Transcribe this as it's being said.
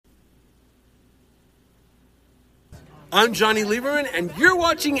I'm Johnny Lieberman, and you're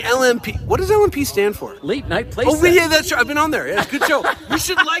watching LMP. What does LMP stand for? Late Night Play Oh, Set. yeah, that's right. I've been on there. Yeah, it's a good show. You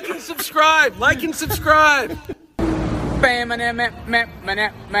should like and subscribe. Like and subscribe.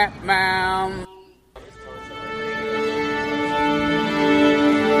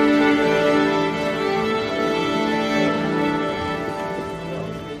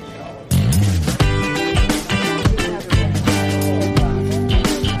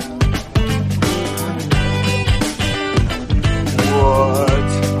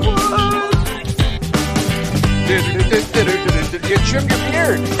 You trimmed your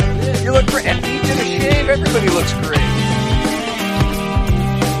beard. You look great. And he did a shave. Everybody looks great.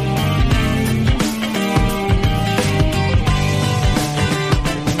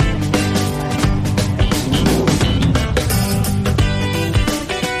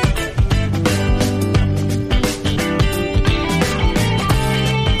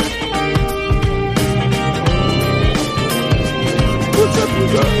 What's up, you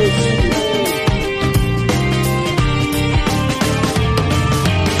guys?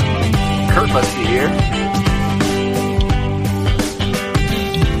 Kurt must be here.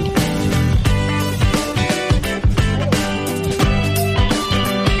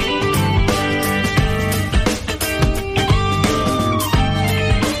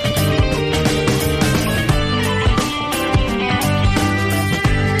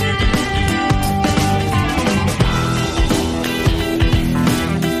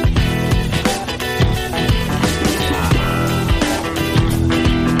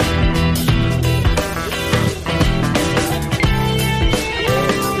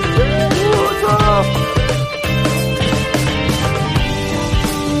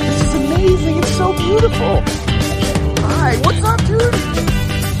 Beautiful. Hi, what's up, dude?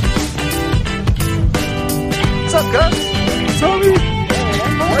 What's up, Gus? Tommy. Hey,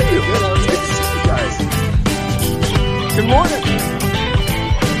 how are you? Good. It's good to see you guys. Good morning.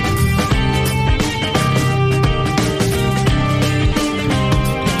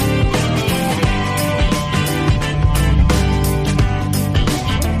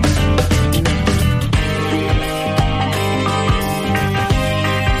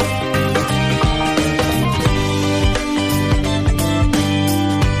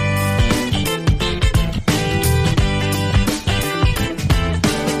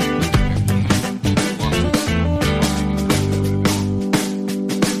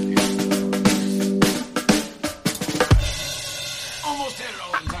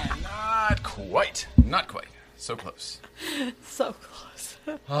 Not quite. So close. So close.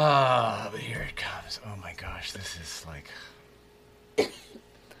 Ah, but here it comes. Oh my gosh, this is like... Do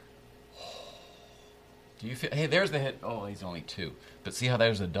you feel... Hey, there's the hit. Oh, he's only 2. But see how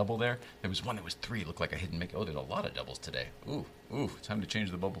there's a double there? There was one that was 3. Looked like a hidden Mickey. Oh, there's a lot of doubles today. Ooh, time to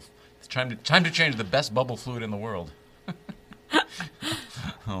change the bubble. It's time to change the best bubble fluid in the world.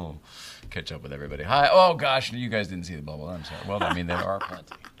 Oh, catch up with everybody. Hi. Oh gosh, you guys didn't see the bubble. I'm sorry. Well, I mean, there are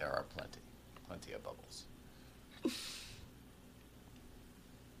plenty. Plenty of bubbles.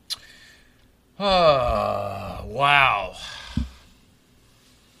 Oh, wow.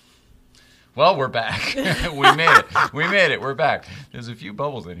 Well, we're back. We made it. We're back. There's a few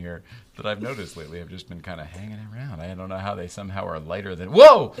bubbles in here that I've noticed lately. I've just been kind of hanging around. I don't know how they somehow are lighter than...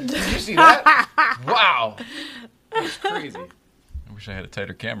 Whoa! Did you see that? Wow. That's crazy. I wish I had a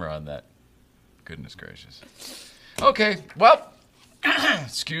tighter camera on that. Goodness gracious. Okay, well...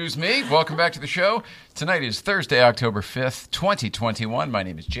 Excuse me. Welcome back to the show. Tonight is Thursday, October 5th, 2021. My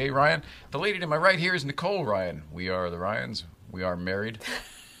name is Jay Ryan. The lady to my right here is Nicole Ryan. We are the Ryans. We are married.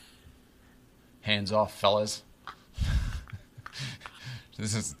 Hands off, fellas.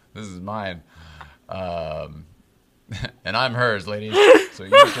 This is mine. And I'm hers, ladies. So you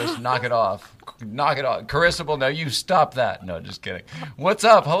just knock it off. Knock it off. Carissable, now you stop that. No, just kidding. What's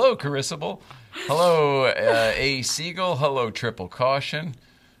up? Hello, Carissable. Hello, A. Siegel. Hello, Triple Caution.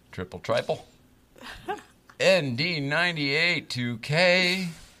 Triple Triple. ND98 2K.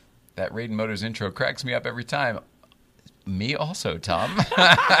 That Raiden Motors intro cracks me up every time. Me also, Tom.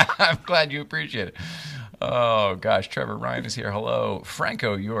 I'm glad you appreciate it. Oh, gosh. Trevor Ryan is here. Hello.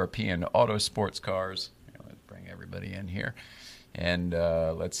 Franco European Auto Sports Cars. Let's bring everybody in here. And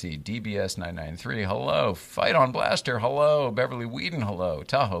let's see, DBS 993, hello. Fight on Blaster, hello. Beverly Whedon, hello.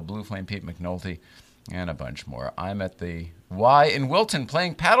 Tahoe, Blue Flame Pete McNulty, and a bunch more. I'm at the Y in Wilton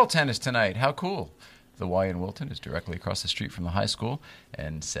playing paddle tennis tonight. How cool. The Y in Wilton is directly across the street from the high school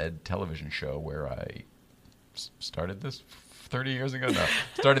and said television show where I started this 30 years ago. No,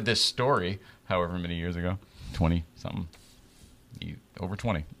 started this story however many years ago. 20-something. Over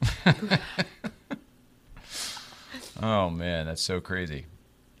 20. Oh, man, that's so crazy.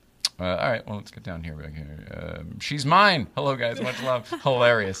 All right, well, let's get down here. She's mine. Hello, guys. Much love.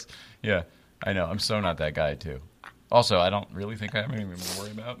 Hilarious. Yeah, I know. I'm so not that guy, too. Also, I don't really think I have anything to worry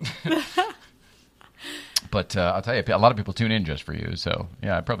about. But I'll tell you, a lot of people tune in just for you. So,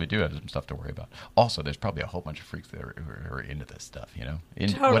 yeah, I probably do have some stuff to worry about. Also, there's probably a whole bunch of freaks that who are into this stuff, you know?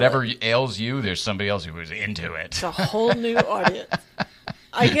 Totally. Whatever ails you, there's somebody else who is into it. It's a whole new audience.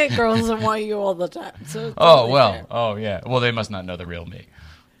 I get girls that want you all the time. So it's Oh, totally well. fair. Oh, yeah. Well, they must not know the real me.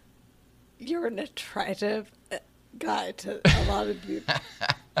 You're an attractive guy to a lot of people.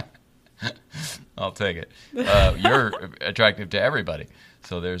 I'll take it. You're attractive to everybody.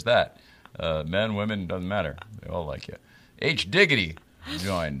 So there's that. Men, women, doesn't matter. They all like you. H. Diggity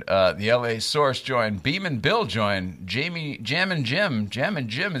joined. The LA Source joined. Beeman Bill joined. Jamie Jammin' Jim. Jammin'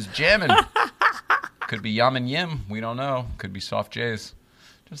 Jim is jamming. Could be Yamin Yim. We don't know. Could be Soft J's.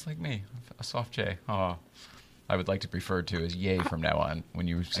 Just like me. A Soft J. Oh, I would like to be referred to as Yay from now on. When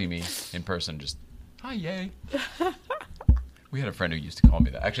you see me in person, just, hi, Yay. We had a friend who used to call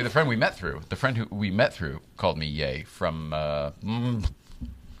me that. Actually, the friend who we met through called me Yay from, I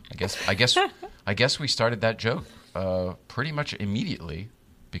guess we started that joke pretty much immediately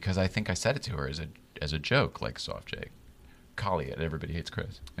because I think I said it to her as a joke, like Soft J. Collie at Everybody Hates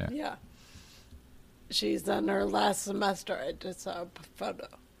Chris. Yeah. Yeah. She's on her last semester. I just saw a photo.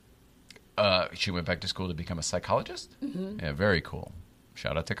 She went back to school to become a psychologist? Mm-hmm. Yeah, very cool.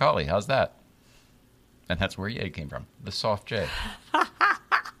 Shout out to Collie. How's that? And that's where Ye came from. The Soft J.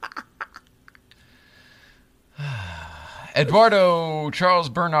 Eduardo Charles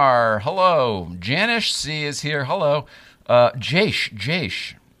Bernard. Hello. Janish C is here. Hello. Jaish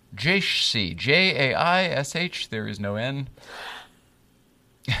C. Jaish. There is no N.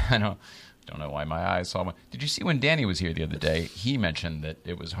 I don't know why my eyes saw one. Did you see when Danny was here the other day? He mentioned that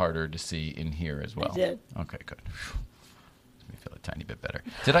it was harder to see in here as well. I did. Okay, good. Makes me feel a tiny bit better.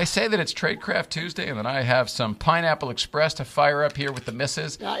 Did I say that it's Tradecraft Tuesday and then I have some Pineapple Express to fire up here with the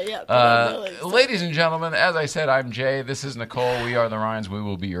missus? Not yet. But I'm really excited. Ladies and gentlemen, as I said, I'm Jay. This is Nicole. We are the Ryans. We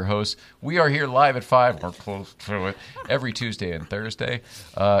will be your hosts. We are here live at 5 or close to it every Tuesday and Thursday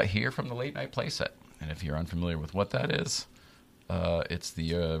here from the Late Night Playset. And if you're unfamiliar with what that is, it's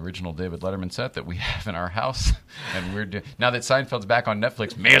the original David Letterman set that we have in our house, and now that Seinfeld's back on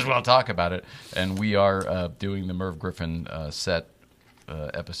Netflix, may as well talk about it. And we are doing the Merv Griffin set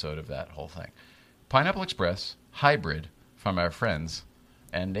episode of that whole thing. Pineapple Express hybrid from our friends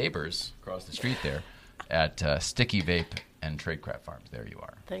and neighbors across the street there at Sticky Vape and Tradecraft Farms. There you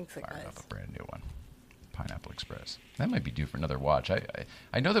are. Thanks, Firing guys. up a brand new one. Pineapple Express. That might be due for another watch.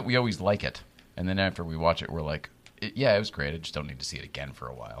 I know that we always like it, and then after we watch it, we're like, yeah, it was great. I just don't need to see it again for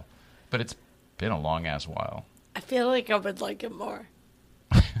a while. But it's been a long-ass while. I feel like I would like it more.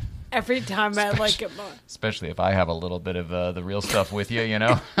 Every time I like it more. Especially if I have a little bit of the real stuff with you, you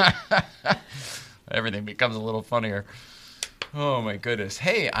know? Everything becomes a little funnier. Oh, my goodness.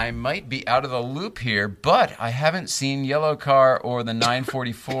 Hey, I might be out of the loop here, but I haven't seen Yellow Car or the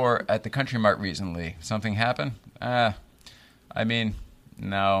 944 at the Country Mart recently. Something happened? No.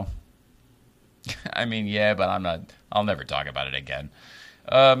 Yeah, but I'll never talk about it again.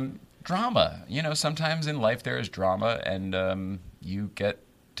 Drama. You know, sometimes in life there is drama, and you get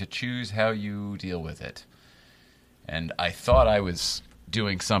to choose how you deal with it. And I thought I was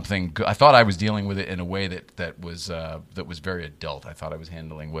doing something. I thought I was dealing with it in a way that was very adult. I thought I was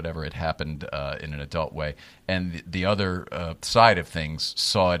handling whatever had happened in an adult way. And the other side of things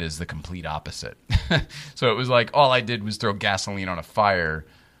saw it as the complete opposite. So it was like all I did was throw gasoline on a fire.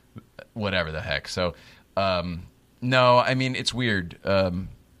 Whatever the heck. So, no, I mean, it's weird.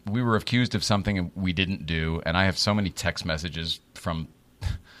 We were accused of something we didn't do, and I have so many text messages from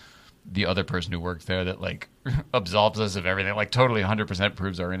the other person who worked there that, like, absolves us of everything, like, totally 100%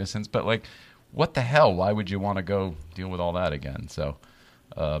 proves our innocence. But, like, what the hell? Why would you want to go deal with all that again? So,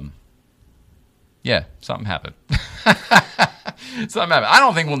 yeah, something happened. I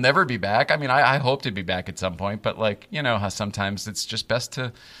don't think we'll never be back. I mean, I hope to be back at some point, but, like, you know how sometimes it's just best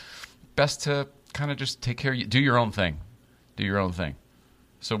to kind of just take care of you. Do your own thing.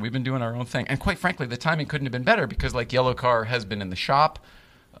 So we've been doing our own thing. And quite frankly, the timing couldn't have been better because, like, Yellow Car has been in the shop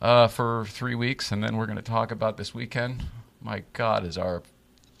for 3 weeks, and then we're going to talk about this weekend. My God, is our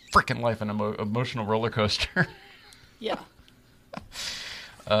freaking life an emotional roller coaster? Yeah.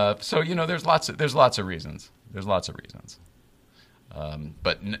 So, you know, there's lots of reasons.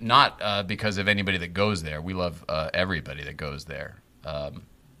 But not because of anybody that goes there. We love everybody that goes there.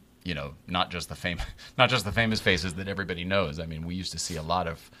 You know, not just the famous faces that everybody knows. I mean, we used to see a lot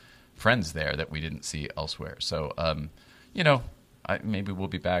of friends there that we didn't see elsewhere. So, you know, maybe we'll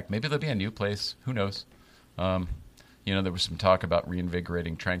be back. Maybe there'll be a new place. Who knows? There was some talk about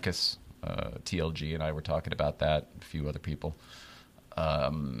reinvigorating Trancas. TLG and I were talking about that. A few other people.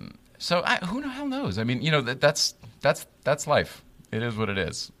 So who the hell knows? I mean, that's life. It is what it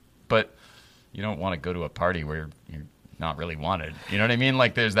is. But you don't want to go to a party where you're not really wanted. You know what I mean?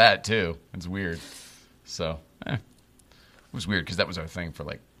 Like, there's that too. It's weird. So it was weird because that was our thing for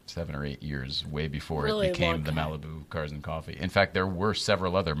like 7 or 8 years, way before Really it became the long time. Malibu Cars and Coffee. In fact, there were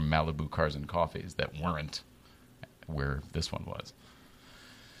several other Malibu Cars and Coffees that weren't where this one was.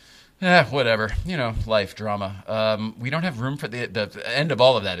 Whatever. Life drama. We don't have room for the end of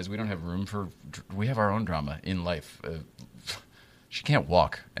all of that is we don't have room for. We have our own drama in life. She can't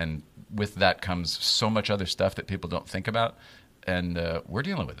walk, and with that comes so much other stuff that people don't think about, and we're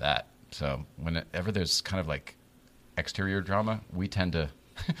dealing with that. So whenever there's kind of like exterior drama, we tend to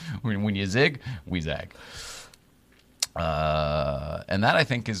when you zig, we zag. And that I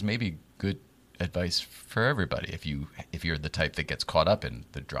think is maybe good advice for everybody. If you're the type that gets caught up in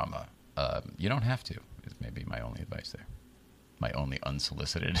the drama, you don't have to. Is maybe my only advice there. My only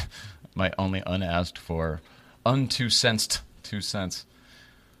unsolicited, my only unasked for, untwo-sensed 2 cents.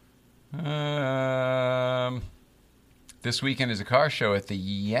 This weekend is a car show at the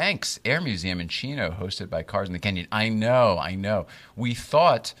Yanks Air Museum in Chino, hosted by Cars in the Canyon. I know. We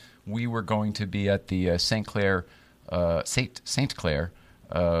thought we were going to be at the St. Clair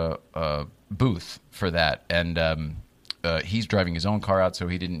booth for that, and he's driving his own car out, so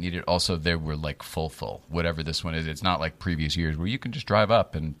he didn't need it. Also, they were like full. Whatever this one is, it's not like previous years where you can just drive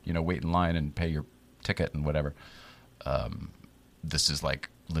up and wait in line and pay your ticket and whatever. This is like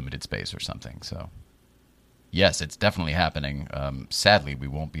limited space or something. So, yes, it's definitely happening. Sadly, we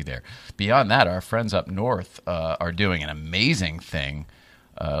won't be there. Beyond that, our friends up north are doing an amazing thing.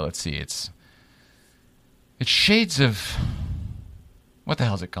 Let's see, it's Shades of... What the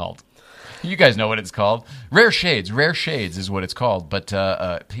hell is it called? You guys know what it's called. Rare Shades is what it's called. But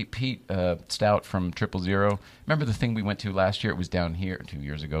Pete Stout from 000. Remember the thing we went to last year? It was down here 2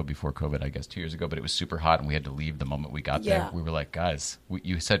 years ago, before COVID, I guess 2 years ago. But it was super hot, and we had to leave the moment we got there. We were like, guys,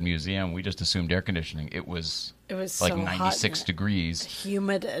 you said museum. We just assumed air conditioning. It was like so 96 hot degrees.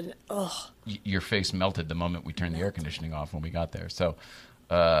 humid, and Your face melted the moment we turned the air conditioning off when we got there. So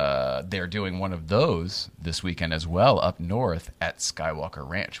they're doing one of those this weekend as well up north at Skywalker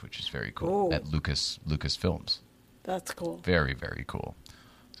Ranch, which is very cool. Ooh. At Lucasfilms. that's cool. Very, very cool.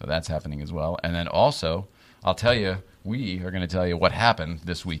 So that's happening as well. And then also, I'll tell you, we are going to tell you what happened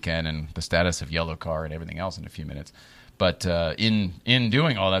this weekend and the status of Yellow Car and everything else in a few minutes. But in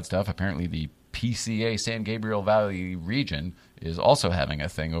doing all that stuff, apparently the PCA San Gabriel Valley region is also having a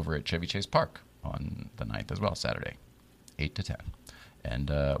thing over at Chevy Chase Park on the 9th as well, Saturday, 8 to 10.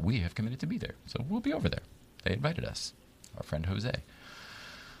 And we have committed to be there. So we'll be over there. They invited us. Our friend Jose.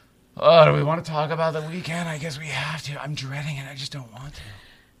 Oh, do we want to talk about the weekend? I guess we have to. I'm dreading it. I just don't want to.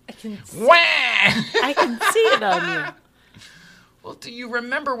 I can Wah! I can see it on you. Well, do you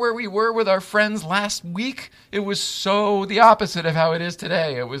remember where we were with our friends last week? It was so the opposite of how it is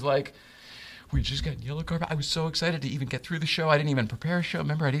today. It was like, we just got Yellow Car. I was so excited to even get through the show. I didn't even prepare a show.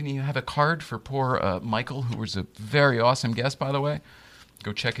 Remember, I didn't even have a card for poor Michael, who was a very awesome guest, by the way.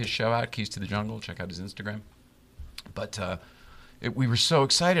 Go check his show out, Keys to the Jungle. Check out his Instagram. But we were so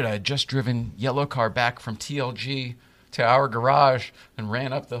excited. I had just driven Yellow Car back from TLG to our garage and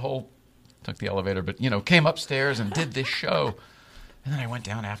ran up took the elevator, but, came upstairs and did this show. And then I went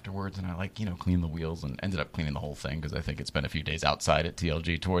down afterwards and I cleaned the wheels and ended up cleaning the whole thing because I think it's been a few days outside at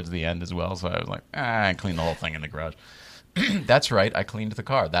TLG towards the end as well. So I was like, I cleaned the whole thing in the garage. That's right. I cleaned the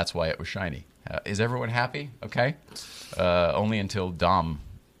car. That's why it was shiny. Is everyone happy? Okay. Only until Dom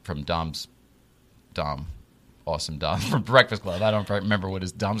from Awesome Dom from Breakfast Club. I don't remember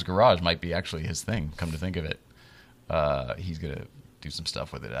what Dom's garage might be actually his thing, come to think of it. He's going to do some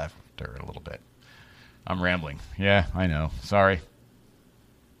stuff with it after a little bit. I'm rambling. Yeah, I know. Sorry.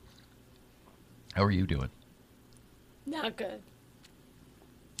 How are you doing? Not good.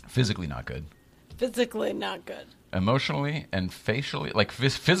 Physically not good. Physically not good. Emotionally and facially, like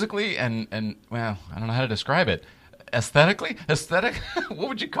physically and well, I don't know how to describe it. Aesthetic? What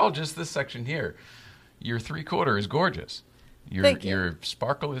would you call just this section here? Your 3/4 is gorgeous. Thank you. Your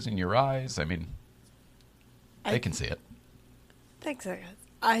sparkle is in your eyes. I mean, they can see it. Thanks, I guess.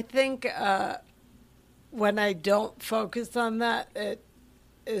 I think when I don't focus on that, it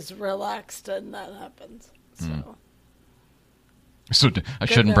is relaxed and that happens. So, So I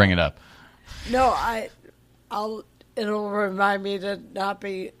shouldn't bring it up. No, it'll remind me to not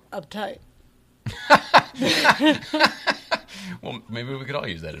be uptight. Well, maybe we could all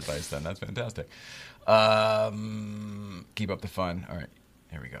use that advice then. That's fantastic. Keep up the fun. All right,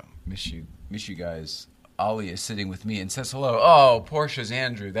 here we go. Miss you guys. Ollie is sitting with me and says hello. Oh, Portia's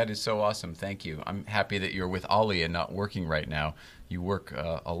Andrew. That is so awesome. Thank you. I'm happy that you're with Ollie and not working right now. You work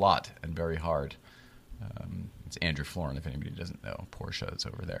a lot and very hard. It's Andrew Florin, if anybody doesn't know. Portia is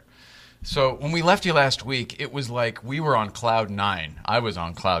over there. So when we left you last week, it was like we were on cloud 9. I was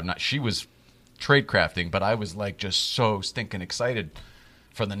on cloud 9. She was trade crafting, but I was like just so stinking excited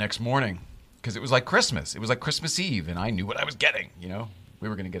for the next morning because it was like Christmas. It was like Christmas Eve, and I knew what I was getting, you know. We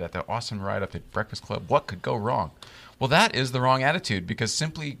were going to get at that awesome ride up at Breakfast Club. What could go wrong? Well, that is the wrong attitude because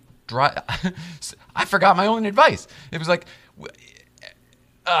simply I forgot my own advice. It was like,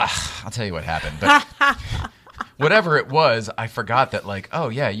 I'll tell you what happened. But whatever it was, I forgot that, like, oh,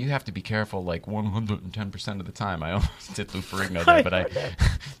 yeah, you have to be careful like 110% of the time. I almost did Lou Ferrigno there, but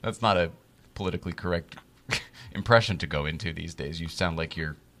that's not a politically correct impression to go into these days. You sound like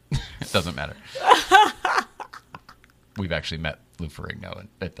you're it doesn't matter. We've actually met Lou Ferrigno, and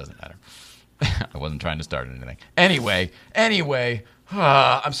it doesn't matter. I wasn't trying to start anything. Anyway,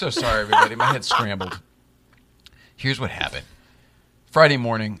 I'm so sorry, everybody. My head's scrambled. Here's what happened. Friday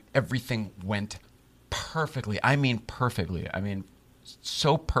morning, everything went perfectly. I mean perfectly. I mean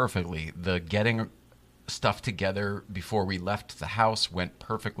so perfectly. The getting stuff together before we left the house went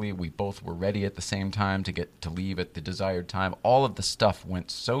perfectly. We both were ready at the same time to get to leave at the desired time. All of the stuff went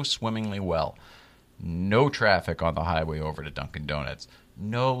so swimmingly well. No traffic on the highway over to Dunkin' Donuts.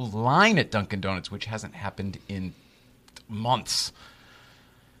 No line at Dunkin' Donuts, which hasn't happened in months.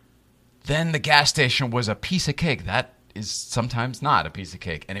 Then the gas station was a piece of cake. That is sometimes not a piece of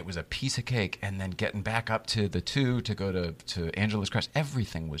cake. And it was a piece of cake. And then getting back up to the 2 to go to Angela's Crest,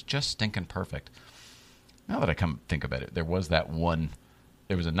 everything was just stinking perfect. Now that I come think about it, there was a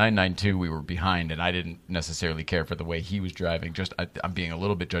 992 we were behind, and I didn't necessarily care for the way he was driving. Just I'm being a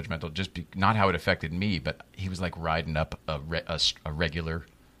little bit judgmental, not how it affected me, but he was like riding up a regular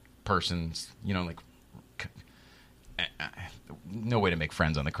person's, you know, like no way to make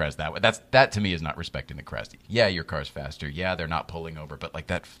friends on the Crest that way. That to me is not respecting the Crest. Yeah, your car's faster. Yeah, they're not pulling over, but like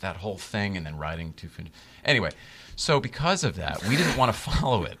that whole thing and then riding too. Anyway, so because of that, we didn't want to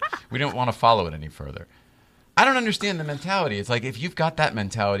follow it. We didn't want to follow it any further. I don't understand the mentality. It's like if you've got that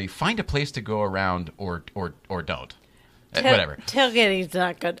mentality, find a place to go around or don't. Whatever. Tailgating's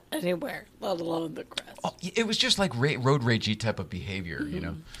not good anywhere, let alone the Crest. Oh, it was just like road ragey type of behavior, you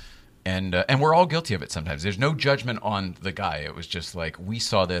know. And we're all guilty of it sometimes. There's no judgment on the guy. It was just like we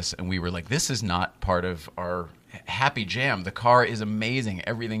saw this and we were like, this is not part of our happy jam. The car is amazing.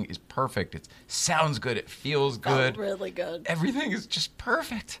 Everything is perfect. It sounds good. It feels good. Felt really good. Everything is just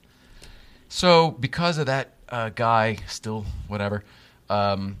perfect. So because of that guy, still whatever,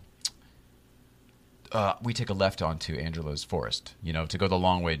 we take a left onto Angelo's Forest, you know, to go the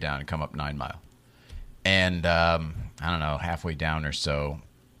long way down and come up 9 Mile. And I don't know, halfway down or so,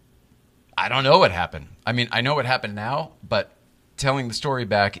 I don't know what happened. I mean, I know what happened now, but telling the story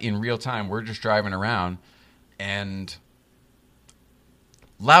back in real time, we're just driving around and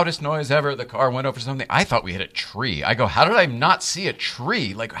loudest noise ever. The car went over something. I thought we hit a tree. I go, how did I not see a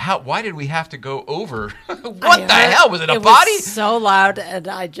tree? Like, why did we have to go over? What the hell? Was it a body? It was so loud, and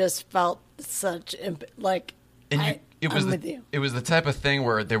I just felt such, like, It was the type of thing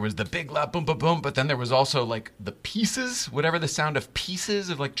where there was the big loud boom, boom, boom, but then there was also like the pieces, whatever the sound of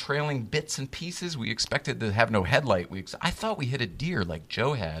pieces of like trailing bits and pieces. We expected to have no headlight. I thought we hit a deer like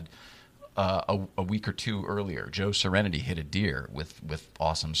Joe had a week or two earlier. Joe Serenity hit a deer with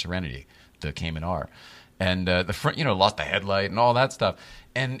awesome Serenity, the Cayman R. And the front, you know, lost the headlight and all that stuff.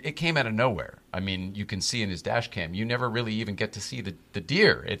 And it came out of nowhere. I mean, you can see in his dash cam, you never really even get to see the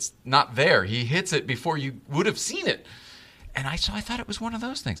deer. It's not there. He hits it before you would have seen it. And I thought it was one of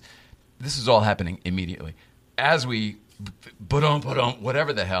those things. This is all happening immediately. As we,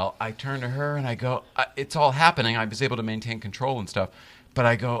 whatever the hell, I turn to her and I go, it's all happening. I was able to maintain control and stuff. But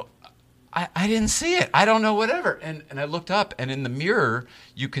I go, I didn't see it. I don't know, whatever. And I looked up, and in the mirror,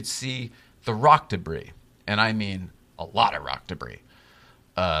 you could see the rock debris. And I mean a lot of rock debris.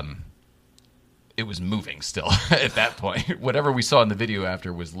 It was moving still at that point. Whatever we saw in the video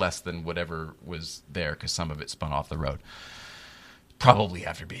after was less than whatever was there because some of it spun off the road. Probably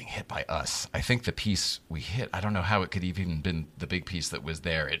after being hit by us. I think the piece we hit, I don't know how it could even been the big piece that was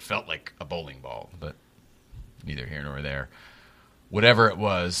there. It felt like a bowling ball, but neither here nor there. Whatever it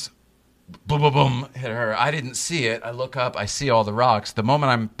was, boom, boom, boom, hit her. I didn't see it. I look up. I see all the rocks. The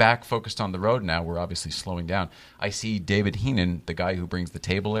moment I'm back focused on the road now, we're obviously slowing down. I see David Heenan, the guy who brings the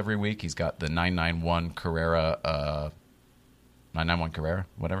table every week. He's got the 991 Carrera, 991 Carrera,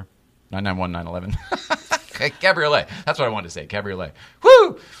 whatever. 991, 911. Cabriolet. That's what I wanted to say. Cabriolet.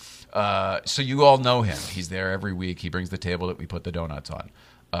 Woo! So you all know him. He's there every week. He brings the table that we put the donuts on.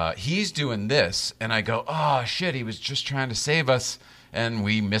 He's doing this, and I go, oh shit, he was just trying to save us, and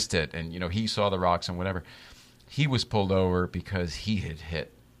we missed it. And he saw the rocks and whatever. He was pulled over because he had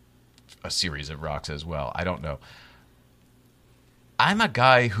hit a series of rocks as well. I don't know. I'm a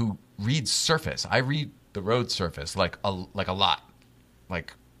guy who reads surface. I read the road surface like a lot,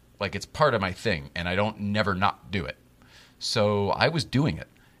 like it's part of my thing, and I don't never not do it. So I was doing it,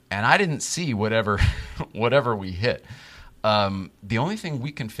 and I didn't see whatever we hit. The only thing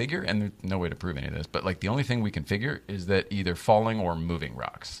we can figure, and there's no way to prove any of this, but like the only thing we can figure is that either falling or moving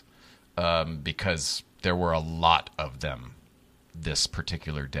rocks, because there were a lot of them this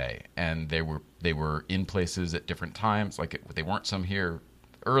particular day, and they were in places at different times. Like they weren't some here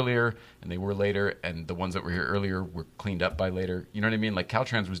earlier, and they were later, and the ones that were here earlier were cleaned up by later. You know what I mean? Like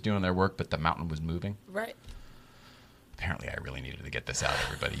Caltrans was doing their work, but the mountain was moving. Right. Apparently, I really needed to get this out,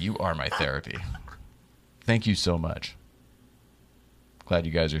 everybody. You are my therapy. Thank you so much. Glad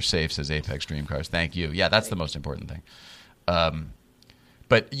you guys are safe, says Apex Dream Cars. Thank you. Yeah, that's the most important thing.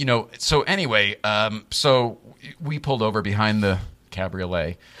 But, so anyway, so we pulled over behind the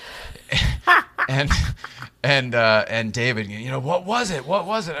cabriolet. and David, what was it? What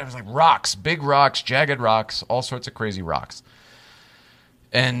was it? I was like, rocks, big rocks, jagged rocks, all sorts of crazy rocks.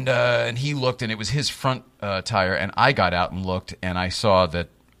 And he looked, and it was his front tire, and I got out and looked, and I saw that,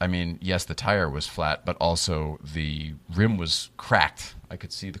 yes, the tire was flat, but also the rim was cracked. I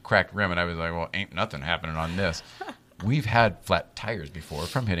could see the cracked rim, and I was like, well, ain't nothing happening on this. We've had flat tires before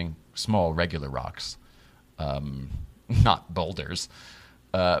from hitting small, regular rocks, not boulders.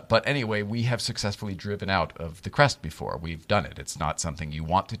 But anyway, we have successfully driven out of the crest before. We've done it. It's not something you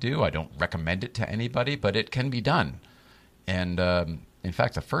want to do. I don't recommend it to anybody, but it can be done. And in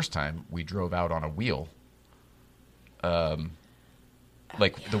fact, the first time we drove out on a wheel, the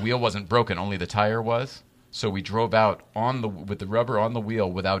wheel wasn't broken, only the tire was. So we drove out with the rubber on the wheel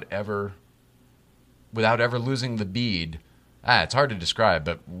without ever losing the bead. It's hard to describe,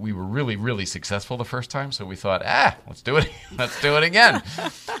 but we were really, really successful the first time. So we thought, let's do it. Let's do it again.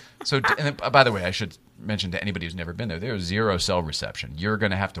 So, and then, by the way, I should mention to anybody who's never been there, there's 0 cell reception. You're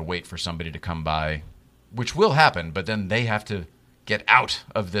going to have to wait for somebody to come by, which will happen, but then they have to get out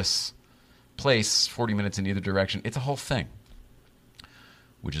of this place 40 minutes in either direction. It's a whole thing,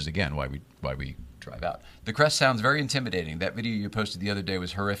 which is, again, why we drive out. The crest sounds very intimidating. That video you posted the other day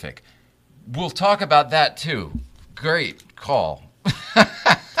was horrific. We'll talk about that, too. Great call.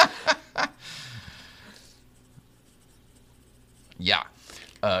 Yeah.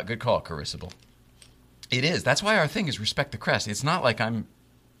 Good call, Carissable. It is. That's why our thing is respect the crest. It's not like I'm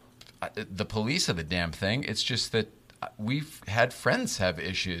the police of the damn thing. It's just that we've had friends have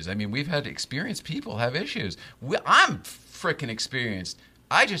issues. We've had experienced people have issues. I'm freaking experienced.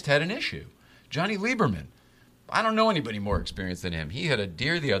 I just had an issue. Johnny Lieberman. I don't know anybody more experienced than him. He hit a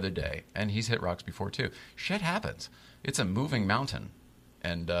deer the other day, and he's hit rocks before too. Shit happens. It's a moving mountain,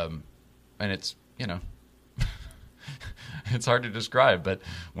 and it's it's hard to describe, but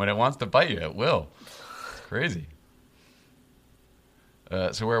when it wants to bite you, it will. It's crazy.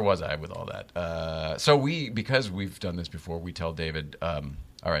 So where was I with all that? Because we've done this before, we tell David, all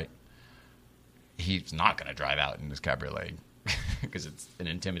right, he's not going to drive out in this cabriolet because it's an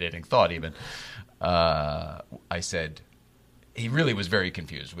intimidating thought even. I said, he really was very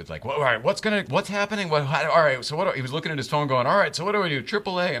confused with like, well, all right, what's happening? All right, so he was looking at his phone going, all right, so what do I do?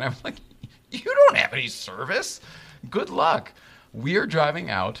 AAA? And I'm like, you don't have any service. Good luck. We're driving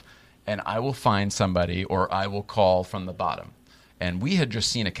out, and I will find somebody, or I will call from the bottom. And we had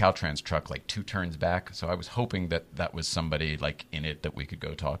just seen a Caltrans truck like 2 turns back, so I was hoping that was somebody like in it that we could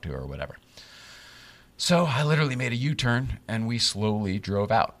go talk to or whatever. So I literally made a U-turn, and we slowly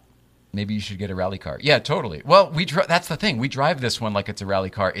drove out. Maybe you should get a rally car. Yeah, totally. Well, that's the thing. We drive this one like it's a rally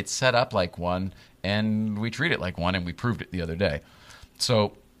car. It's set up like one, and we treat it like one, and we proved it the other day.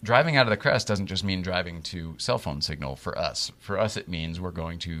 So driving out of the crest doesn't just mean driving to cell phone signal for us. For us, it means we're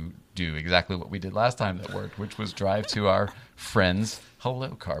going to do exactly what we did last time that worked, which was drive to our friends. Hello,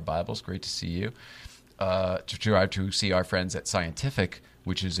 Car Bibles. Great to see you. To drive to see our friends at Scientific,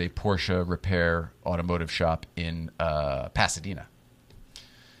 which is a Porsche repair automotive shop in Pasadena.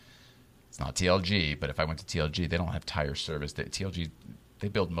 It's not TLG, but if I went to TLG, they don't have tire service. TLG, they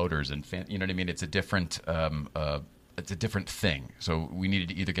build motors and you know what I mean. It's a different thing. So we needed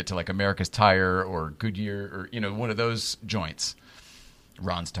to either get to like America's Tire or Goodyear or one of those joints,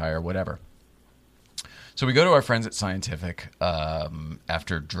 Ron's Tire, whatever. So we go to our friends at Scientific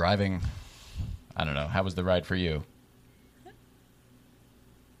after driving. I don't know. How was the ride for you?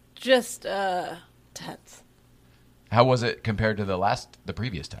 Just tense. How was it compared to the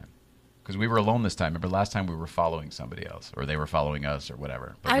previous time? because we were alone this time. Remember last time we were following somebody else, or they were following us, or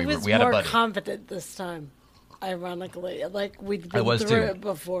whatever. But we had a more buddy. confident this time, ironically. Like, we'd been was through too. it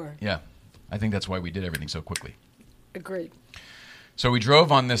before. Yeah, I think that's why we did everything so quickly. Agreed. So we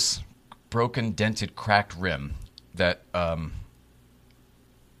drove on this broken, dented, cracked rim that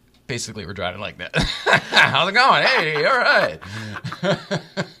basically we're driving like that. How's it going? Hey, all right.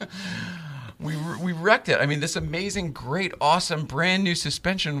 We wrecked it. I mean, this amazing, great, awesome, brand new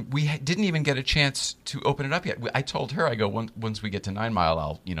suspension. We didn't even get a chance to open it up yet. I told her, I go, once we get to 9 Mile,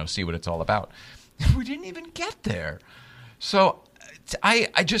 I'll see what it's all about. We didn't even get there. So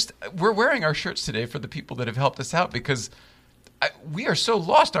we're wearing our shirts today for the people that have helped us out because we are so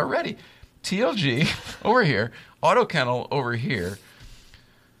lost already. TLG over here, Auto Kennel over here.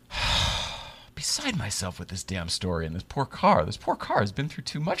 Beside myself with this damn story and this poor car. This poor car has been through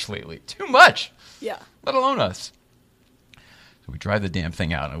too much lately. Too much. Yeah. Let alone us. So we drive the damn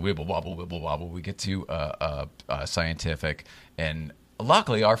thing out and wibble wobble. We get to Scientific, and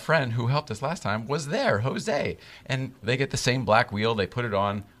luckily our friend who helped us last time was there, Jose. And they get the same black wheel. They put it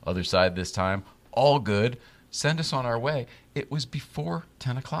on other side this time. All good. Send us on our way. It was before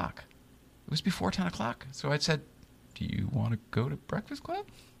 10 o'clock. It was before 10 o'clock. So I said, do you want to go to Breakfast Club?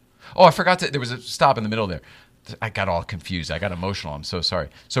 Oh, I forgot there was a stop in the middle there. I got all confused. I got emotional. I'm so sorry.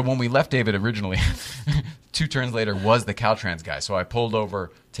 So when we left David originally, 2 turns later was the Caltrans guy. So I pulled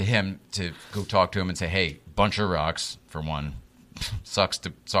over to him to go talk to him and say, hey, bunch of rocks for one.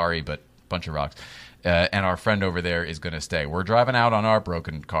 Sorry, but bunch of rocks. And our friend over there is going to stay. We're driving out on our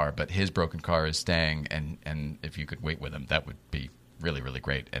broken car, but his broken car is staying. And if you could wait with him, that would be really, really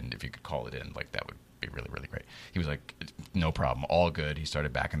great. And if you could call it in, like that would be really, really great. He was like, no problem, all good. He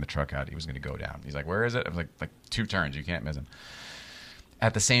started backing the truck out. He was going to go down. He's like, where is it? I was like 2 turns. You can't miss him.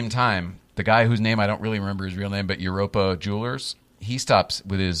 At the same time, the guy whose name I don't really remember his real name, but Europa Jewelers, he stops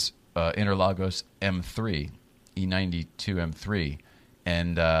with his Interlagos M3, E92 M3,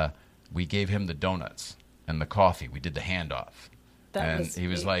 and we gave him the donuts and the coffee. We did the handoff. He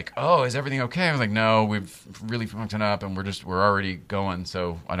was like, oh, is everything okay? I was like, no, we've really fucked it up, and we're already going,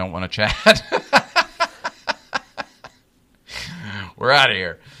 so I don't want to chat. We're out of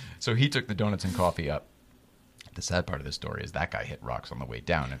here. So he took the donuts and coffee up. The sad part of this story is that guy hit rocks on the way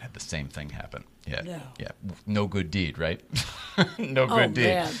down and had the same thing happen. Yeah. No. Yeah. No good deed, right? No good deed.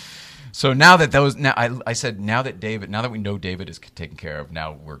 Man. So I said, now that we know David is taken care of,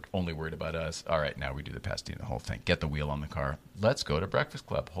 now we're only worried about us. All right, now we do the Pasadena, the whole thing. Get the wheel on the car. Let's go to Breakfast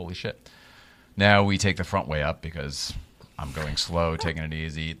Club. Holy shit. Now we take the front way up because I'm going slow, taking it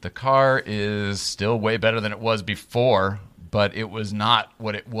easy. The car is still way better than it was before, but it was not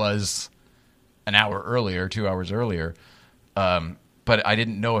what it was an hour earlier, 2 hours earlier. But I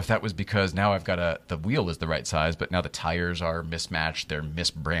didn't know if that was because now I've got the wheel is the right size, but now the tires are mismatched, they're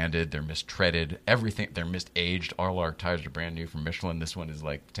misbranded, they're mistreaded, everything, they're misaged. All our tires are brand new from Michelin. This one is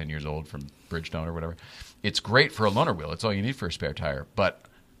like 10 years old from Bridgestone or whatever. It's great for a loaner wheel. It's all you need for a spare tire. But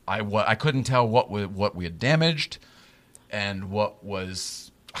I couldn't tell what we had damaged and what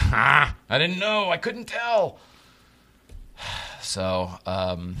was... I didn't know. I couldn't tell. So...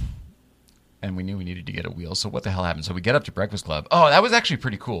 and we knew we needed to get a wheel. So what the hell happened? So we get up to Breakfast Club. Oh, that was actually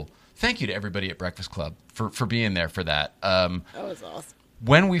pretty cool. Thank you to everybody at Breakfast Club for being there for that. That was awesome.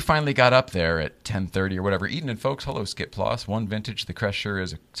 When we finally got up there at 10:30 or whatever, Eden and folks, hello, Skip Ploss. One Vintage, the Crest sure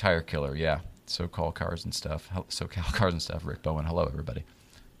is a tire killer. Yeah, SoCal Cars and Stuff. SoCal Cars and Stuff. Rick Bowen, hello, everybody.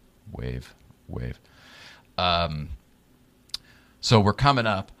 Wave. So we're coming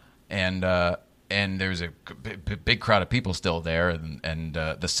up, and there's a big crowd of people still there, and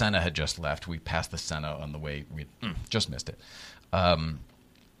the Senna had just left. We passed the Senna on the way. We just missed it.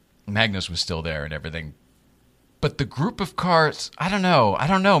 Magnus was still there and everything. But the group of cars, I don't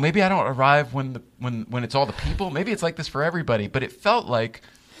know. Maybe I don't arrive when it's all the people. Maybe it's like this for everybody. But it felt like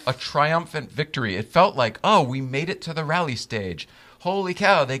a triumphant victory. It felt like, oh, we made it to the rally stage. Holy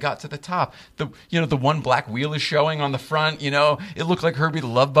cow, they got to the top. The one black wheel is showing on the front. It looked like Herbie the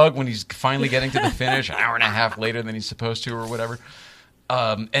Love Bug when he's finally getting to the finish an hour and a half later than he's supposed to or whatever.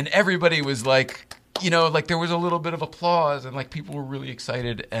 And everybody was like, like there was a little bit of applause and like people were really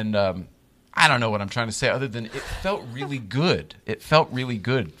excited. And I don't know what I'm trying to say other than it felt really good. It felt really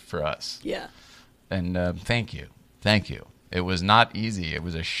good for us. Yeah. And thank you. It was not easy. It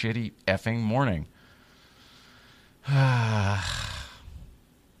was a shitty effing morning.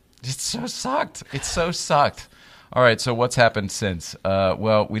 It so sucked. All right, so what's happened since?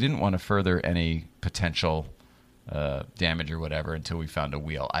 Well, we didn't want to further any potential damage or whatever until we found a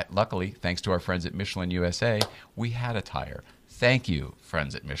wheel. Luckily, thanks to our friends at Michelin USA, we had a tire. Thank you,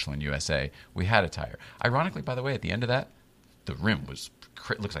 friends at Michelin USA. We had a tire. Ironically, by the way, at the end of that, the rim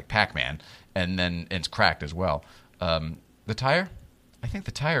looks like Pac-Man, and then it's cracked as well. The tire, I think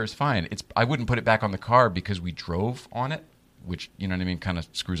the tire is fine. I wouldn't put it back on the car because we drove on it, which, you know what I mean, kind of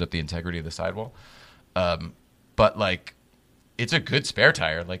screws up the integrity of the sidewall. But like, it's a good spare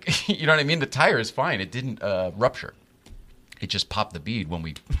tire. Like, you know what I mean? The tire is fine. It didn't rupture. It just popped the bead when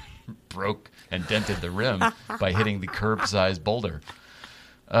we broke and dented the rim by hitting the curb-sized boulder.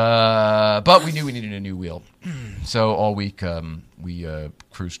 But we knew we needed a new wheel. So all week we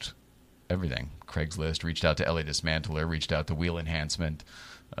cruised everything. Craigslist, reached out to LA Dismantler, reached out to Wheel Enhancement,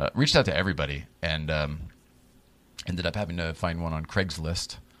 reached out to everybody, and ended up having to find one on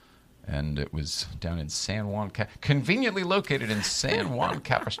Craigslist. And it was down in San Juan, conveniently located in San Juan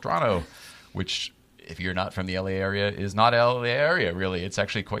Capistrano, which, if you're not from the LA area, is not LA area, really. It's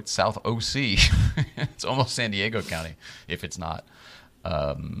actually quite South OC. It's almost San Diego County, if it's not.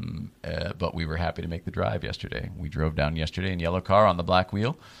 But we were happy to make the drive yesterday. We drove down yesterday in yellow car on the black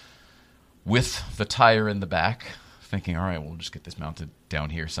wheel with the tire in the back, thinking, all right, we'll just get this mounted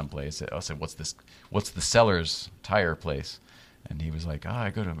down here someplace. I said, what's the seller's tire place? And he was like, I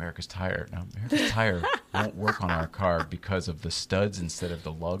go to America's Tire. Now, America's Tire won't work on our car because of the studs instead of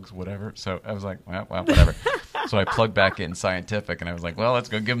the lugs, whatever. So I was like, well, whatever. So I plugged back in Scientific, and I was like, well, let's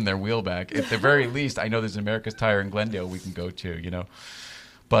go give them their wheel back. At the very least, I know there's America's Tire in Glendale we can go to, you know.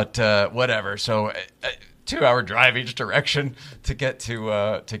 But whatever. So 2-hour drive each direction to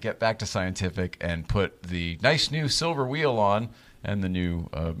get back to Scientific and put the nice new silver wheel on and the new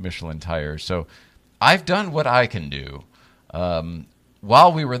Michelin tires. So I've done what I can do.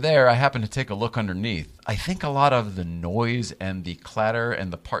 While we were there, I happened to take a look underneath. I think a lot of the noise and the clatter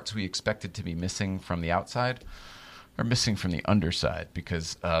and the parts we expected to be missing from the outside are missing from the underside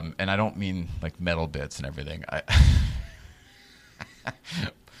because, and I don't mean like metal bits and everything.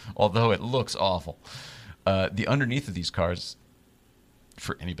 Although it looks awful. The underneath of these cars,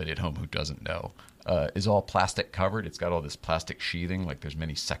 for anybody at home who doesn't know, is all plastic covered. It's got all this plastic sheathing, like there's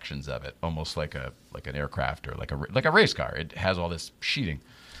many sections of it, almost like an aircraft or like a race car. It has all this sheathing,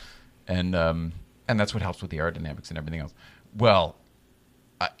 and that's what helps with the aerodynamics and everything else. Well,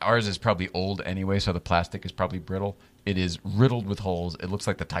 ours is probably old anyway, so the plastic is probably brittle. It is riddled with holes. It looks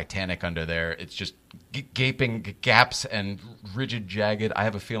like the Titanic under there. It's just gaping gaps and rigid, jagged. I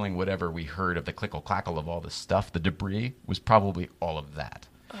have a feeling whatever we heard of the clickle-clackle of all this stuff, the debris, was probably all of that.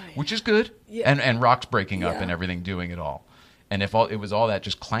 Oh, yeah. Which is good, yeah. and rocks breaking up and everything doing it all. And if it was all that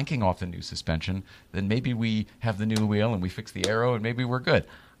just clanking off the new suspension, then maybe we have the new wheel and we fix the aero and maybe we're good.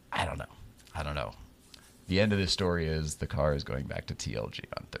 I don't know. The end of this story is the car is going back to TLG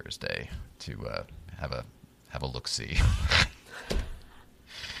on Thursday to have a look-see.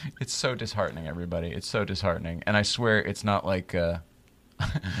 It's so disheartening, everybody. It's so disheartening. And I swear it's not like this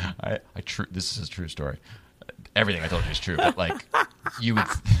is a true story. Everything I told you is true, but like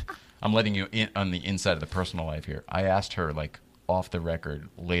I'm letting you in on the inside of the personal life here. I asked her like off the record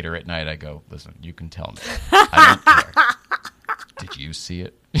later at night. I go, listen, you can tell me. I don't care. Did you see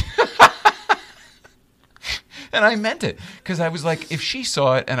it? And I meant it because I was like, if she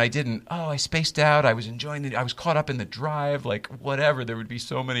saw it and I didn't, I spaced out. I was enjoying it. I was caught up in the drive, like whatever. There would be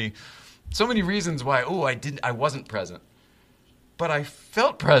so many reasons why. I wasn't present. But I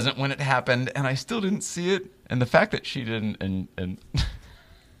felt present when it happened, and I still didn't see it. And the fact that she didn't, and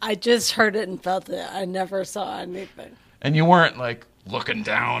I just heard it and felt it. I never saw anything. And you weren't like looking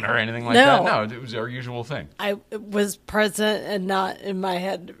down or anything like that. No, it was our usual thing. I was present and not in my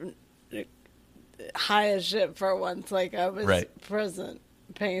head high as shit for once. Like I was present,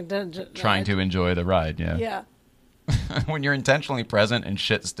 paying attention, trying to enjoy the ride. Yeah. Yeah. When you're intentionally present and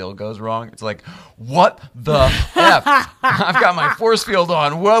shit still goes wrong, it's like, what the F? I've got my force field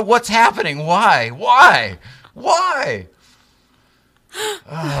on. What's happening? Why?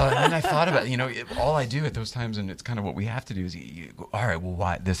 And then I thought about all I do at those times, and it's kind of what we have to do is, all right, well,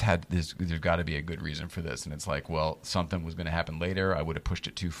 why there's got to be a good reason for this, and it's like, well, something was going to happen later. I would have pushed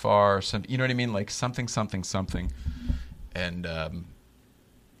it too far. You know what I mean? Like something, and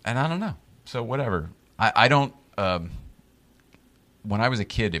I don't know. So whatever. I don't. When I was a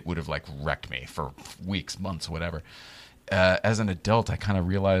kid, it would have like wrecked me for weeks, months, whatever. As an adult, I kind of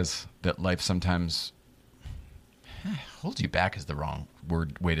realize that life sometimes holds you back is the wrong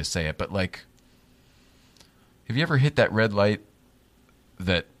way to say it. But like, have you ever hit that red light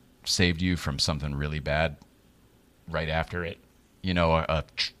that saved you from something really bad right after it? A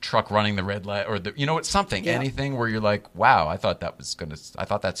truck running the red light, or anything where you're like, wow, I thought that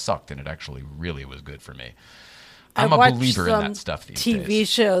sucked, and it actually really was good for me. I'm a believer in that stuff these days. TV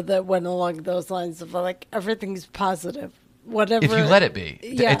show that went along those lines of like everything's positive. whatever. If you let it be.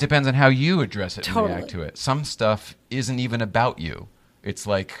 Yeah. It depends on how you address it and Totally. react to it. Some stuff isn't even about you. It's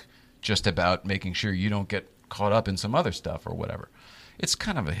like just about making sure you don't get caught up in some other stuff or whatever. It's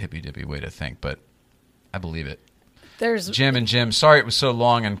kind of a hippy-dippy way to think, but I believe it. There's Jim and Jim, sorry it was so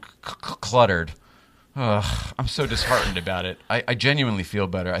long and cluttered. Ugh, I'm so disheartened about it. I genuinely feel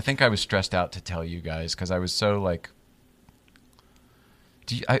better. I think I was stressed out to tell you guys because I was so like...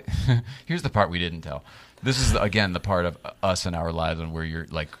 Here's the part we didn't tell. This is, again, the part of us and our lives and where you're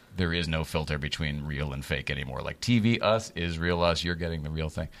like, there is no filter between real and fake anymore. Like TV us is real us. You're getting the real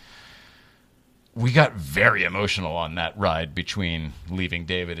thing. We got very emotional on that ride between leaving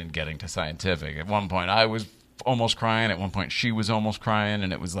David and getting to Scientific. At one point, I was almost crying. At one point, she was almost crying.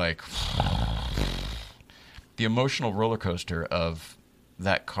 And it was like the emotional roller coaster of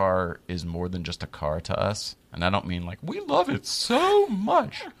that car is more than just a car to us. And I don't mean like, we love it so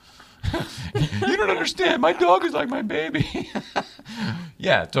much. You don't understand. My dog is like my baby.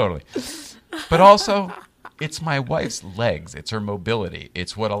 Yeah, totally. But also, it's my wife's legs. It's her mobility.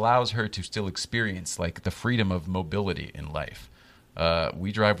 It's what allows her to still experience like the freedom of mobility in life.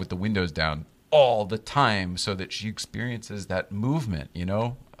 We drive with the windows down all the time so that she experiences that movement, you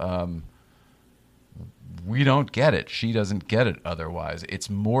know? We don't get it. She doesn't get it otherwise. It's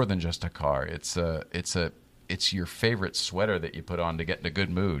more than just a car. It's your favorite sweater that you put on to get in a good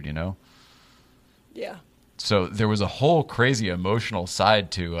mood, you know? yeah. So there was a whole crazy emotional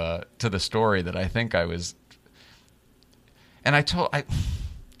side to the story that I think I was, and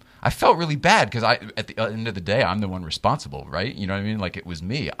I felt really bad because at the end of the day I'm the one responsible, right? You know what I mean? Like it was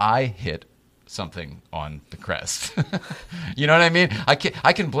me. I hit something on the crest. You know what I mean? I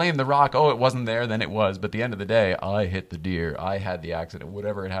can blame the rock. Oh, it wasn't there, then it was. But at the end of the day, I hit the deer. I had the accident,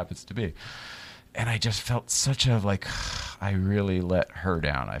 whatever it happens to be. And I just felt such a, like, I really let her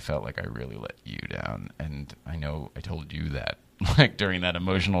down. I felt like I really let you down. And I know I told you that, like, during that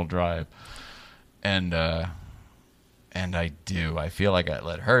emotional drive. And I do. I feel like I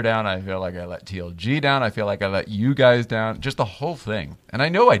let her down. I feel like I let TLG down. I feel like I let you guys down. Just the whole thing. And I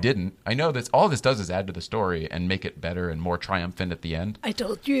know I didn't. I know that all this does is add to the story and make it better and more triumphant at the end. I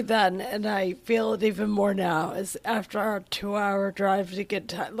told you then, and I feel it even more now, is after our 2-hour drive to get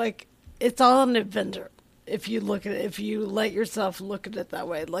to, like, it's all an adventure. If you look at it, if you let yourself look at it that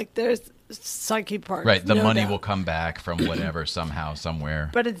way, like there's sucky parts. Right. The no money doubt. will come back from whatever, somehow,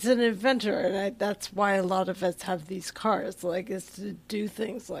 somewhere. But it's an adventure, and that's why a lot of us have these cars, like, is to do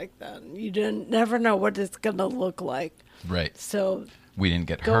things like that. You never know what it's going to look like. Right. So We didn't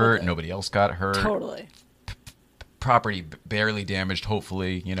get Go hurt. with it. Nobody else got hurt. totally. Property barely damaged,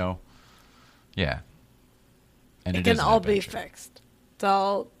 hopefully, you know. Yeah. And It it can is an all be adventure. fixed. It's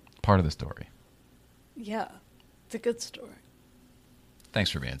all, Part of the story. yeah, it's a good story. Thanks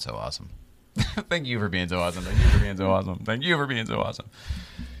for being so awesome. Thank you for being so awesome. Thank you for being so awesome. Thank you for being so awesome.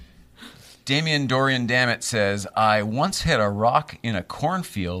 Damian Dorian Dammit says, I once hit a rock in a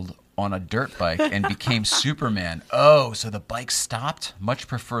cornfield on a dirt bike and became Superman. Oh, so the bike stopped? Much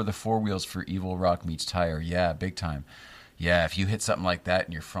prefer the four wheels for Evil Rock meets tire. Yeah, big time. Yeah, if you hit something like that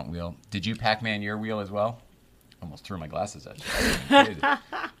in your front wheel. Did you Pac-Man your wheel as well? Almost threw my glasses at you. That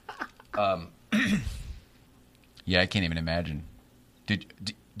was crazy. Yeah, I can't even imagine.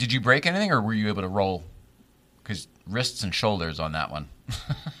 Did you break anything, or were you able to roll? Because wrists and shoulders on that one.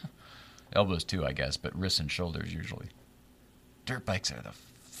 Elbows too, I guess, but wrists and shoulders usually. Dirt bikes are the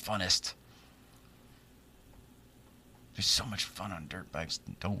funnest. There's so much fun on dirt bikes.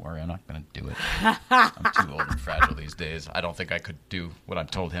 Don't worry, I'm not going to do it. I'm too old and fragile these days. I don't think I could do what I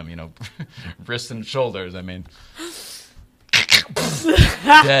told him, you know, wrists and shoulders. I mean,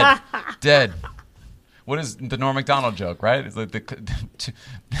 dead. What is the Norm Macdonald joke, right? It's like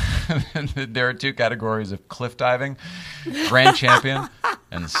there are two categories of cliff diving, grand champion,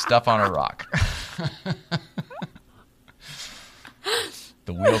 and stuff on a rock.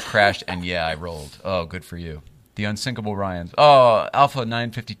 The wheel crashed, and yeah, I rolled. Oh, good for you. The unsinkable Ryans. Oh, Alpha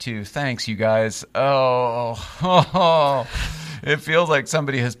 952. Thanks, you guys. Oh, it feels like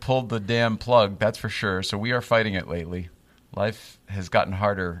somebody has pulled the damn plug, that's for sure. So we are fighting it lately. Life has gotten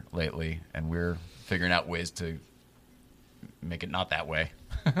harder lately, and we're figuring out ways to make it not that way.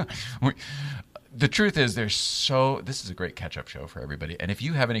 The truth is, this is a great catch-up show for everybody. And if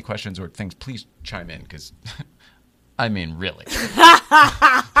you have any questions or things, please chime in, because, I mean, really.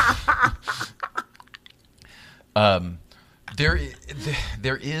 There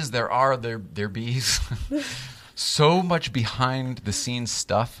be so much behind the scenes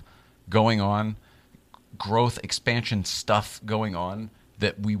stuff going on, growth, expansion stuff going on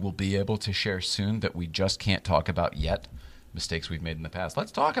that we will be able to share soon that we just can't talk about yet. mistakes we've made in the past.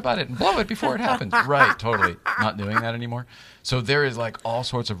 Let's talk about it and blow it before it happens. Right, totally. Not doing that anymore. So there is like all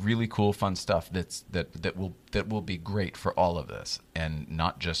sorts of really cool, fun stuff that will be great for all of this, and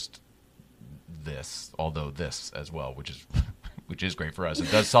not just this, although this as well, which is great for us. It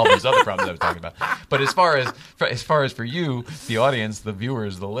does solve those other problems I was talking about. But as far as for you, the audience, the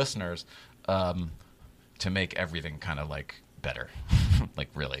viewers, the listeners, to make everything kind of like better, like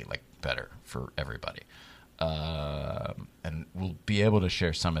really like better for everybody. And we'll be able to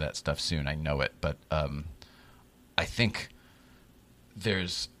share some of that stuff soon. I know it, but I think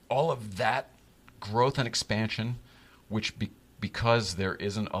there's all of that growth and expansion, which because there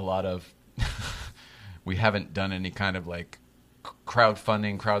isn't a lot of, we haven't done any kind of like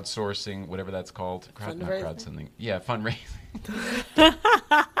crowdfunding, crowdsourcing, whatever that's called. Not crowdfunding. Yeah, fundraising.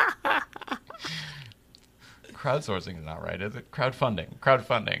 Crowdsourcing is not right, is it? Crowdfunding,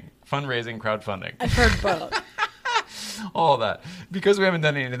 fundraising, crowdfunding. I've heard both. All that. Because we haven't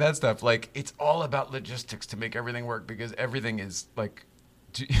done any of that stuff, like, it's all about logistics to make everything work, because everything is, like,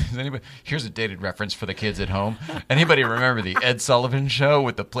 here's a dated reference for the kids at home. Anybody remember the Ed Sullivan Show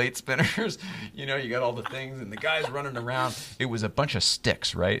with the plate spinners? You know, you got all the things, and the guys running around. It was a bunch of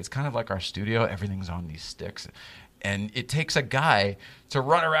sticks, right? It's kind of like our studio. Everything's on these sticks. And it takes a guy to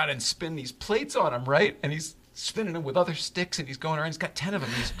run around and spin these plates on him, right? And he's spinning them with other sticks, and he's going around. He's got 10 of them.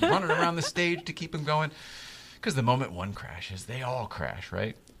 He's running around the stage to keep them going. Because the moment one crashes, they all crash,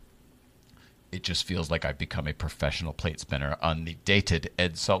 right? It just feels like I've become a professional plate spinner on the dated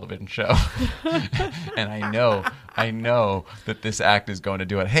Ed Sullivan Show. And I know that this act is going to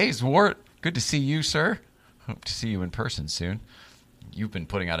do it. Hey, Zwart, good to see you, sir. Hope to see you in person soon. You've been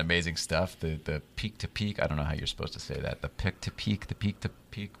putting out amazing stuff. The peak to peak, I don't know how you're supposed to say that. The pick to peak,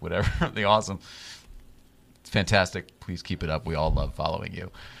 whatever. The awesome. It's fantastic. Please keep it up. We all love following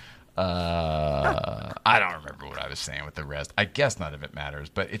you. I don't remember what I was saying with the rest. I guess none of it matters,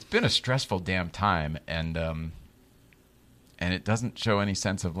 but it's been a stressful damn time, and it doesn't show any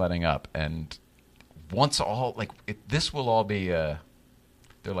sense of letting up. And once all, like, this will all be, they're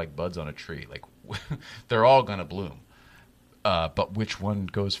like buds on a tree. Like, they're all going to bloom. But which one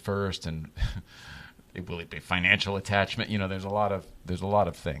goes first, and will it be financial attachment? You know, there's a lot of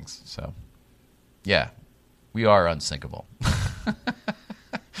things. So, yeah, we are unsinkable.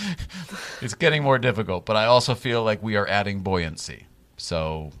 It's getting more difficult, but I also feel like we are adding buoyancy.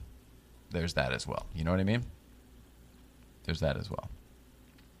 So there's that as well. You know what I mean? There's that as well.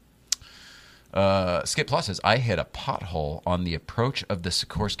 Skip Plus says, I hit a pothole on the approach of the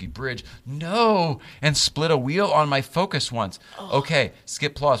Sikorsky Bridge. No! And split a wheel on my Focus once. Oh. Okay,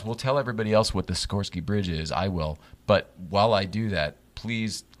 Skip Plus, we'll tell everybody else what the Sikorsky Bridge is. I will. But while I do that,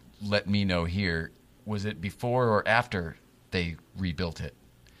 please let me know here. Was it before or after they rebuilt it?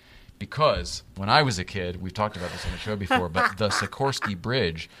 Because when I was a kid, we've talked about this on the show before, but the Sikorsky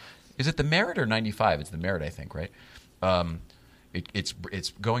Bridge, is it the Merritt or 95? It's the Merritt, I think, right? It's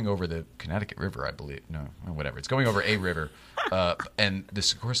going over the Connecticut River, I believe. No, whatever. It's going over a river, and the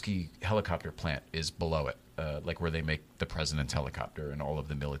Sikorsky helicopter plant is below it, like where they make the president's helicopter and all of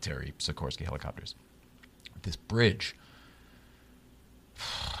the military Sikorsky helicopters. This bridge,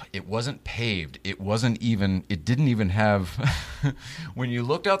 it wasn't paved. It didn't even have, when you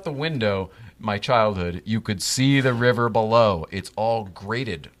looked out the window, my childhood, you could see the river below. It's all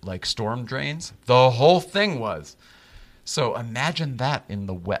graded like storm drains. The whole thing was. So imagine that in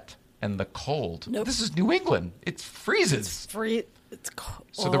the wet and the cold. Nope. This is New England. It freezes. It's cold.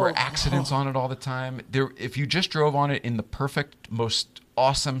 So there were accidents on it all the time. If you just drove on it in the perfect, most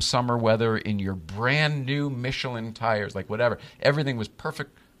awesome summer weather in your brand new Michelin tires, like whatever, everything was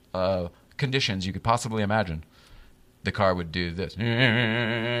perfect conditions you could possibly imagine, the car would do this.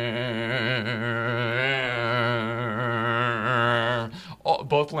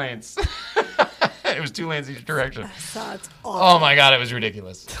 Both lanes. It was 2 lanes each direction. That's awesome. Oh my God, it was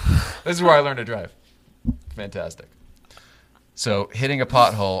ridiculous. This is where I learned to drive. Fantastic. So hitting a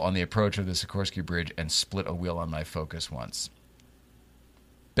pothole on the approach of the Sikorsky Bridge and split a wheel on my Focus once.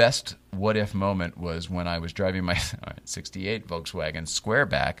 Best what-if moment was when I was driving my 68 Volkswagen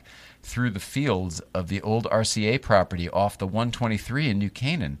Squareback through the fields of the old RCA property off the 123 in New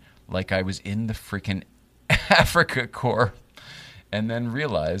Canaan, like I was in the freaking Africa Corps, and then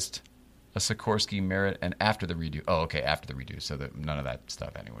realized a Sikorsky Merritt, and after the redo. Oh, okay, after the redo, so that none of that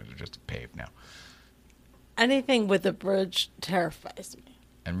stuff anyway, it's just paved now. Anything with a bridge terrifies me.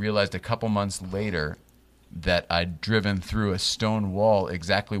 And realized a couple months later that I'd driven through a stone wall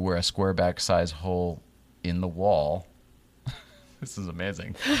exactly where a squareback size hole in the wall. This is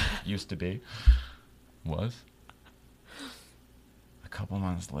amazing. Used to be. Was. A couple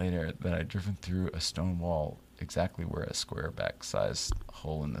months later that I'd driven through a stone wall exactly where a square back-sized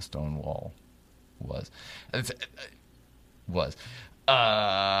hole in the stone wall was. That's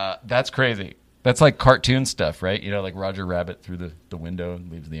crazy. That's like cartoon stuff, right? You know, like Roger Rabbit through the window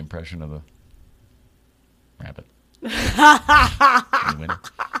and leaves the impression of the rabbit. In the window.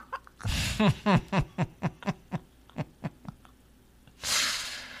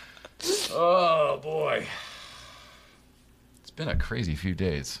 Oh, boy. It's been a crazy few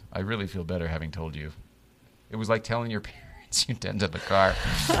days. I really feel better having told you. It was like telling your parents you dented the car.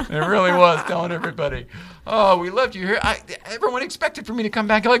 It really was, telling everybody, oh, we left you here. Everyone expected for me to come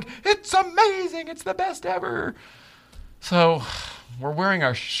back. Like, it's amazing. It's the best ever. So we're wearing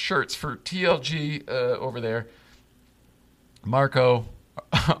our shirts for TLG over there. Marco,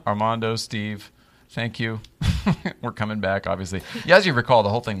 Armando, Steve, thank you. We're coming back, obviously. Yeah, as you recall, the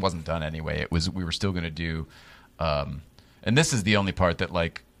whole thing wasn't done anyway. We were still going to do, and this is the only part that,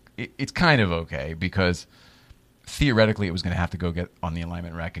 like, it's kind of okay because theoretically it was going to have to go get on the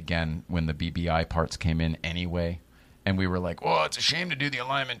alignment rack again when the BBI parts came in anyway. And we were like, oh, it's a shame to do the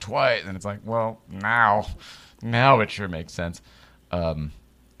alignment twice. And it's like, well, now it sure makes sense. And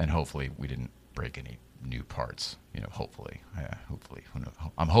hopefully we didn't break any new parts. You know, hopefully. Who knows?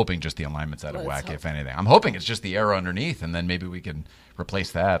 I'm hoping just the alignment's out of whack, if anything. I'm hoping it's just the arrow underneath, and then maybe we can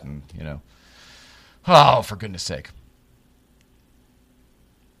replace that. And, you know, oh, for goodness sake.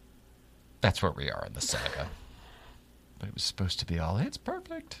 That's where we are in the saga. But it was supposed to be all, it's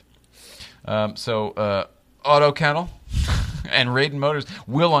perfect. So Auto Kennel and Raiden Motors.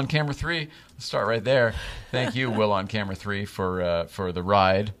 Will on camera 3. Let's start right there. Thank you, Will on camera 3, for the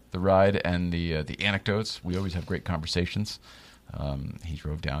ride and the anecdotes. We always have great conversations. He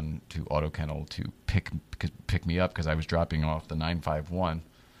drove down to Auto Kennel to pick me up because I was dropping off the 951.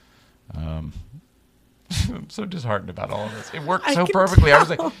 I'm so disheartened about all of this. It worked so perfectly. I was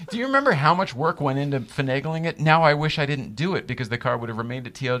like, do you remember how much work went into finagling it? Now I wish I didn't do it because the car would have remained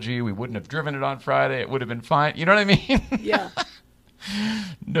at TLG. We wouldn't have driven it on Friday. It would have been fine. You know what I mean? Yeah.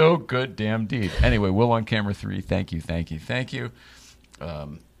 No good damn deed. Anyway, Will on camera 3. Thank you. The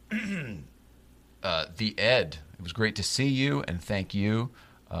Ed. It was great to see you, and thank you.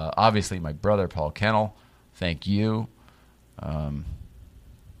 Obviously, my brother, Paul Kennel. Thank you.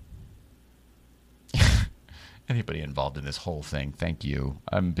 Anybody involved in this whole thing, thank you.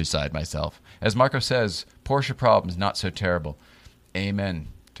 I'm beside myself. As Marco says, Porsche problems, not so terrible. Amen,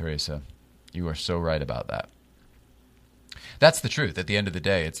 Teresa. You are so right about that. That's the truth. At the end of the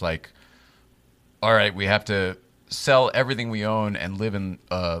day, it's like, all right, we have to sell everything we own and live in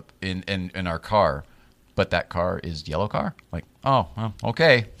our car, but that car is yellow car. Like, oh, well,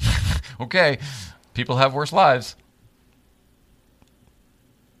 okay, okay. People have worse lives.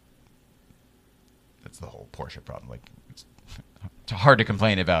 That's the whole Porsche problem. Like, it's hard to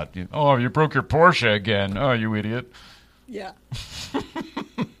complain about. Oh, you broke your Porsche again. Oh, you idiot. Yeah.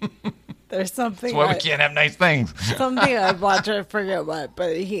 There's something. That's why we can't have nice things. Something I watch, I forget what,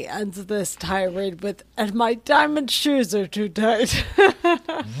 but he ends this tirade with, and my diamond shoes are too tight.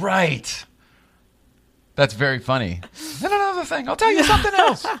 Right. That's very funny. And another thing, I'll tell you something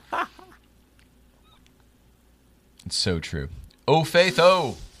else. It's so true. Oh, Faith,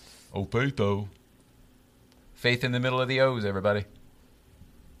 oh. Oh, Faith, oh. Faith in the middle of the O's, everybody.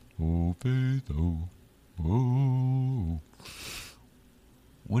 Oh, Faith, oh. Oh.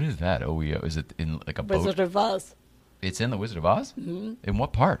 What is that, OEO? Is it in like a boat? Wizard of Oz. It's in the Wizard of Oz? Mm-hmm. In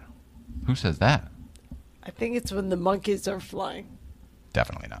what part? Who says that? I think it's when the monkeys are flying.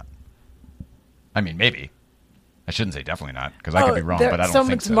 Definitely not. I mean, maybe. I shouldn't say definitely not, because I could be wrong, but I don't think so.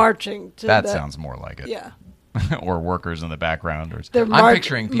 Someone's marching to that sounds more like it. Yeah. Or workers in the background. Or I'm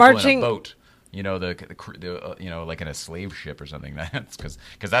picturing people in a boat. You know, like in a slave ship or something. That's because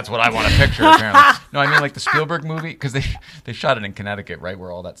that's what I want to picture. Apparently, no, I mean like the Spielberg movie because they shot it in Connecticut, right,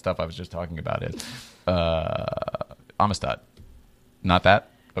 where all that stuff I was just talking about is. Amistad, not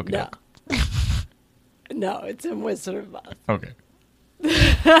that. Okay. No. No, it's in Wizard of Oz. Okay.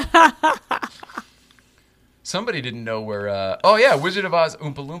 Somebody didn't know where. Oh yeah, Wizard of Oz,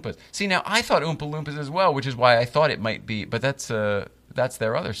 Oompa Loompas. See, now I thought Oompa Loompas as well, which is why I thought it might be. But that's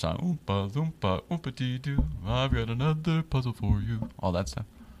their other song. Oompa Loompa, Oompa Dee Doo. I've got another puzzle for you. All that stuff.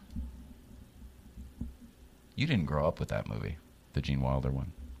 You didn't grow up with that movie, the Gene Wilder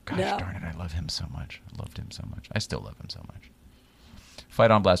one. Gosh darn it, I love him so much. I loved him so much. I still love him so much. Fight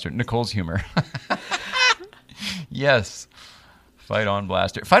on Blaster. Nicole's humor. Yes. Fight on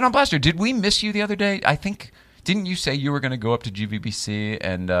Blaster. Fight on Blaster. Did we miss you the other day? I think, didn't you say you were going to go up to GVBC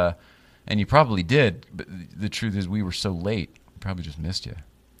and you probably did, but the truth is we were so late. We probably just missed you.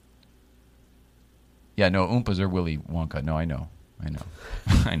 Yeah, no, Oompas are Willy Wonka. No, I know.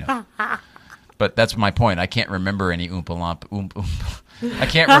 I know. But that's my point. I can't remember any Oompa Loompa. I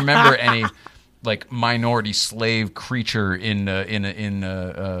can't remember any like minority slave creature in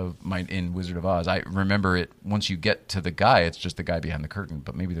Wizard of Oz. I remember it once you get to the guy. It's just the guy behind the curtain.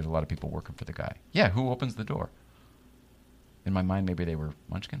 But maybe there's a lot of people working for the guy. Yeah, who opens the door? In my mind, maybe they were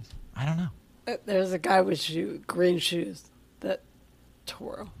Munchkins. I don't know. There's a guy with green shoes that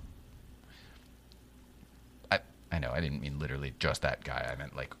twirl. I know. I didn't mean literally just that guy. I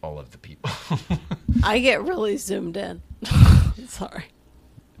meant like all of the people. I get really zoomed in. Sorry.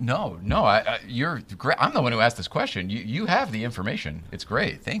 No. You're great. I'm the one who asked this question. You have the information. It's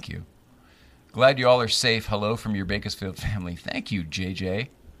great. Thank you. Glad you all are safe. Hello from your Bakersfield family. Thank you, JJ.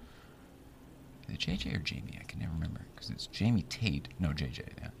 Is it JJ or Jamie? I can never remember because it's Jamie Tate. No, JJ.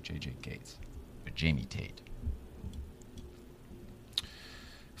 Yeah, JJ Gates. But Jamie Tate.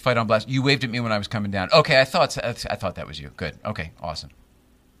 Fight on Blast. You waved at me when I was coming down. Okay, I thought that was you. Good. Okay, awesome.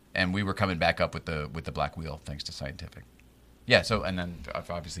 And we were coming back up with the black wheel thanks to Scientific. Yeah. So and then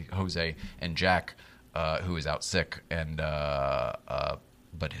obviously Jose and Jack, who is out sick, and but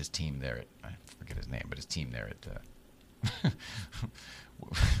his team there at I forget his name, but his team there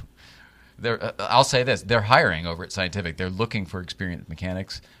at. I'll say this: they're hiring over at Scientific. They're looking for experienced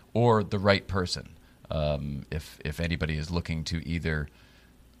mechanics or the right person. If anybody is looking to either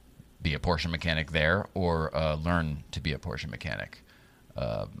be a Porsche mechanic there or learn to be a Porsche mechanic.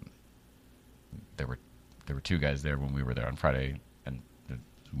 There were two guys there when we were there on Friday, and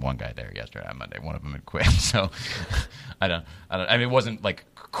one guy there yesterday on Monday. One of them had quit, so I don't. I mean, it wasn't like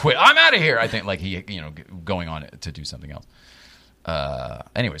quit. I'm out of here. I think like he, going on to do something else.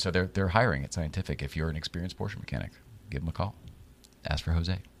 Anyway, so they're hiring at Scientific. If you're an experienced Porsche mechanic, give them a call. Ask for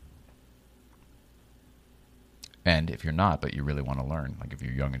Jose. And if you're not, but you really want to learn, like if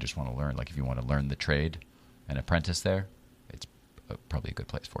you're young and just want to learn, like if you want to learn the trade and apprentice there, it's probably a good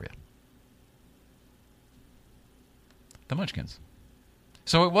place for you. The Munchkins.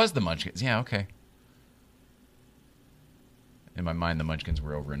 So it was the Munchkins. Yeah, okay. In my mind, the Munchkins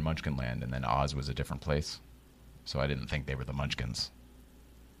were over in Munchkinland, and then Oz was a different place. So I didn't think they were the Munchkins.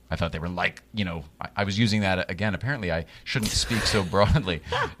 I thought they were like, I was using that again. Apparently, I shouldn't speak so broadly.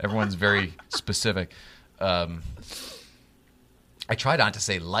 Everyone's very specific. I try not to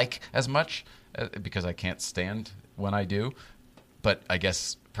say like as much because I can't stand when I do, but I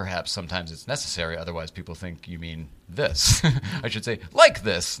guess perhaps sometimes it's necessary. Otherwise, people think you mean this. I should say like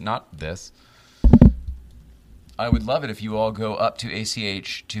this, not this. I would love it if you all go up to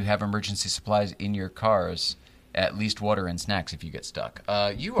ACH to have emergency supplies in your cars, at least water and snacks if you get stuck.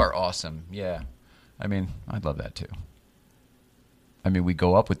 You are awesome. Yeah. I mean, I'd love that too. I mean, we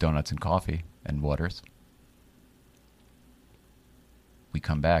go up with donuts and coffee and waters. We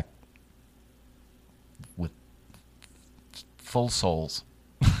come back with full souls.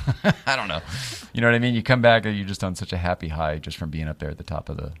 I don't know. You know what I mean? You come back and you're just on such a happy high just from being up there at the top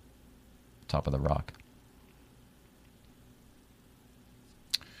of the rock.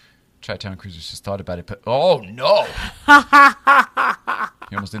 Chi-Town Cruisers just thought about it, but oh no!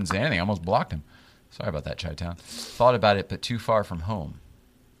 He almost didn't say anything. I almost blocked him. Sorry about that, Chi-Town. Thought about it, but too far from home.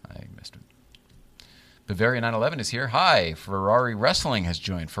 I missed it. Bavaria 911 is here. Hi, Ferrari Wrestling has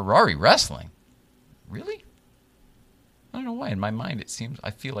joined. Ferrari Wrestling? Really? I don't know why. In my mind,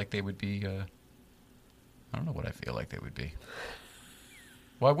 I feel like they would be, I don't know what I feel like they would be.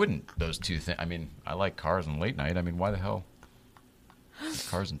 Why wouldn't those two things? I mean, I like cars and late night. I mean, why the hell?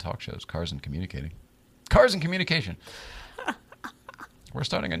 Cars and talk shows, cars and communicating. Cars and communication. We're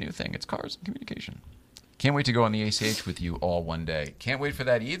starting a new thing. It's cars and communication. Can't wait to go on the ACH with you all one day. Can't wait for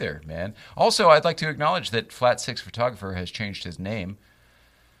that either, man. Also, I'd like to acknowledge that Flat Six Photographer has changed his name.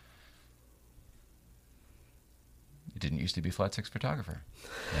 It didn't used to be Flat Six Photographer.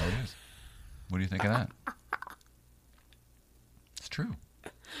 Now it is. What do you think of that? It's true.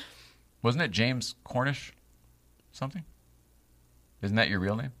 Wasn't it James Cornish something? Isn't that your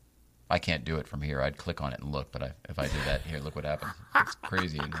real name? I can't do it from here. I'd click on it and look, but if I did that here, look what happens. It's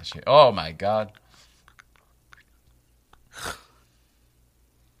crazy in this shit. Oh my God.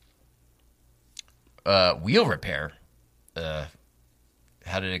 Wheel repair.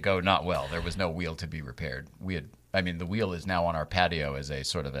 How did it go? Not well. There was no wheel to be repaired. The wheel is now on our patio as a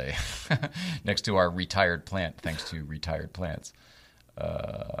sort of a next to our retired plant, thanks to retired plants.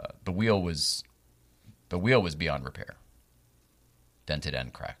 The wheel was beyond repair. Dented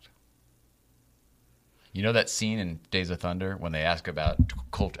and cracked. You know that scene in Days of Thunder when they ask about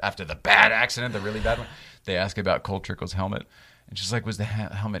Colt after the bad accident, the really bad one? They ask about Colt Trickle's helmet. And she's like, was the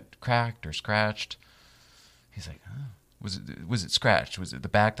helmet cracked or scratched? He's like, was it scratched? Was it the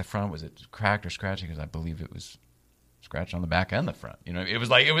back, the front? Was it cracked or scratched? Because I believe it was scratch on the back and the front. You know, it was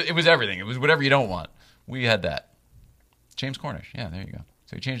like it was everything. It was whatever you don't want. We had that. James Cornish. Yeah, there you go.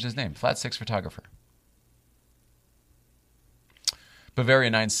 So he changed his name. Flat Six Photographer. Bavaria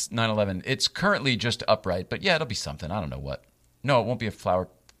 911. It's currently just upright, but yeah, it'll be something. I don't know what. No, it won't be a flower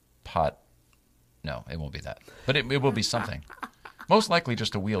pot. No, it won't be that. But it will be something. Most likely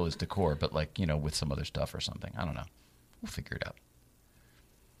just a wheel as decor, but like, you know, with some other stuff or something. I don't know. We'll figure it out.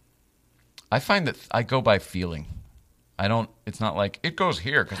 I find that I go by feeling. It's not like, it goes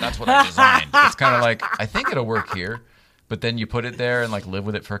here because that's what I designed. It's kind of like, I think it'll work here, but then you put it there and like live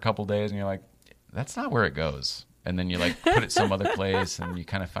with it for a couple days and you're like, that's not where it goes. And then you like put it some other place and you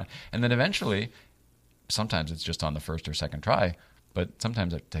kind of find, and then eventually, sometimes it's just on the first or second try, but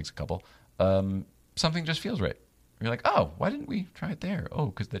sometimes it takes a couple. Something just feels right. You're like, oh, why didn't we try it there? Oh,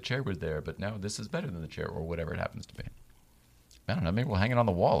 because the chair was there, but now this is better than the chair, or whatever it happens to be. I don't know. Maybe we'll hang it on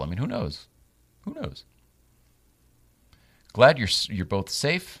the wall. I mean, who knows? Who knows? Glad you're both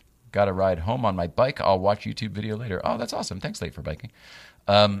safe. Got a ride home on my bike. I'll watch YouTube video later. Oh, that's awesome. Thanks, Late for Biking.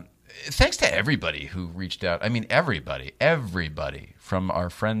 Thanks to everybody who reached out. I mean, everybody, from our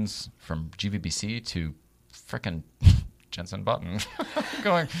friends from GVBC to frickin' Jensen Button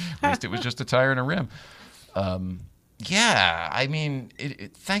going, at least it was just a tire and a rim. Yeah, I mean,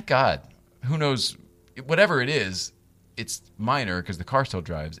 thank God. Who knows? Whatever it is, it's minor because the car still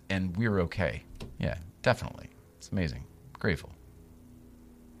drives, and we're okay. Yeah, definitely. It's amazing. Grateful.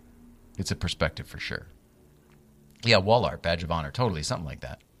 It's a perspective for sure. Yeah, wall art, badge of honor, totally, something like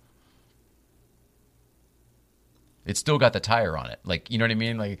that. It's still got the tire on it. Like, you know what I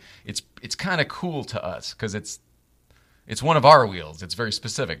mean? Like, it's kind of cool to us because it's one of our wheels. It's very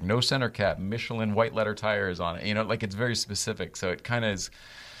specific. No center cap, Michelin white letter tires on it. You know, like it's very specific. So it kind of is.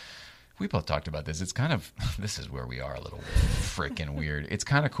 We both talked about this. It's kind of, this is where we are a little freaking weird. It's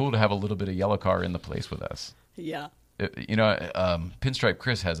kind of cool to have a little bit of yellow car in the place with us. Yeah. You know, Pinstripe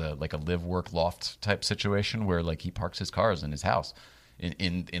Chris has a live work loft type situation where like he parks his cars in his house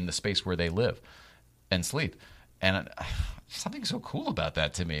in the space where they live and sleep. And something so cool about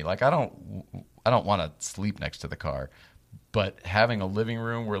that to me. Like I don't want to sleep next to the car, but having a living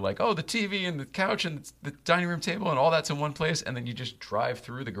room where like, oh, the TV and the couch and the dining room table and all that's in one place, and then you just drive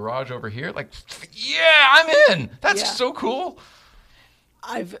through the garage over here, like, yeah, I'm in. That's so cool.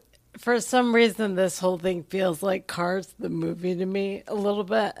 For some reason, this whole thing feels like Cars, the movie to me a little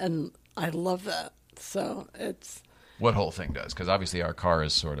bit, and I love that. So it's... What whole thing does? Because obviously our car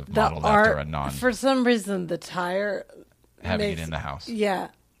is sort of modeled after a non... For some reason, the tire... Having it in the house. Yeah.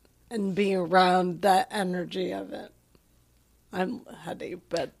 And being around that energy of it. I'm heady,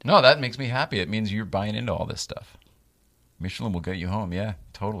 but... No, that makes me happy. It means you're buying into all this stuff. Michelin will get you home. Yeah,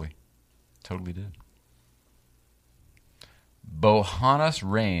 totally. Totally did. Bohannes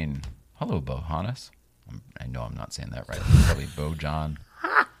Rain. Hello, Bohannes. I know I'm not saying that right. It's probably Bojan.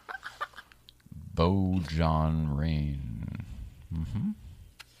 Bojan Rain.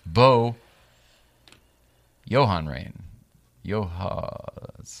 Mm-hmm. Johan Rain.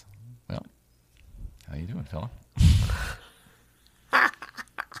 Johaz. Well, how you doing, fella?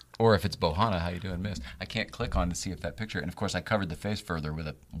 Or if it's Bohana, how you doing, miss? I can't click on to see if that picture... And, of course, I covered the face further with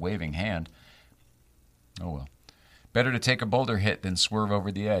a waving hand. Oh, well. Better to take a boulder hit than swerve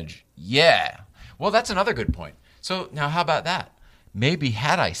over the edge. Yeah. Well, that's another good point. So, now how about that? Maybe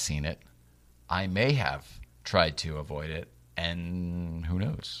had I seen it, I may have tried to avoid it. And who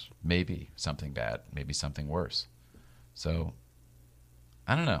knows? Maybe something bad. Maybe something worse. So,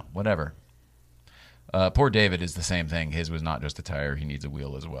 I don't know. Whatever. Poor David is the same thing. His was not just a tire. He needs a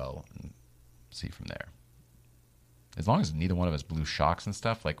wheel as well. And see from there. As long as neither one of us blew shocks and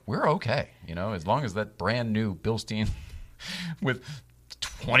stuff, like, we're okay. You know, as long as that brand new Bilstein with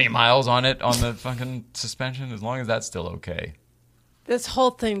 20 miles on it on the fucking suspension, as long as that's still okay. This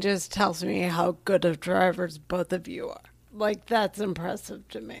whole thing just tells me how good of drivers both of you are. Like, that's impressive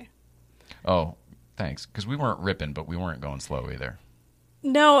to me. Oh, thanks. Because we weren't ripping, but we weren't going slow either.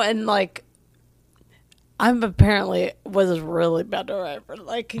 No, and like... I'm apparently was a really bad driver.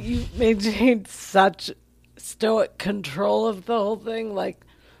 Like, you maintained such stoic control of the whole thing. Like,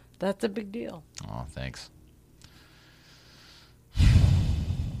 that's a big deal. Oh, thanks.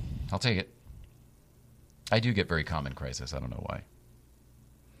 I'll take it. I do get very calm in crisis. I don't know why.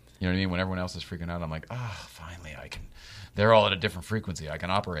 You know what I mean? When everyone else is freaking out, I'm like, finally I can. They're all at a different frequency. I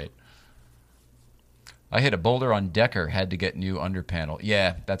can operate. I hit a boulder on Decker, had to get new under panel.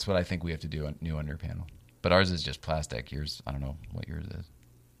 Yeah, that's what I think we have to do, a new under panel. But ours is just plastic. Yours, I don't know what yours is.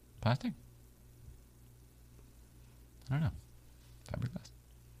 Plastic? I don't know. Fiberglass?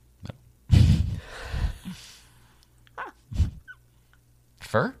 No.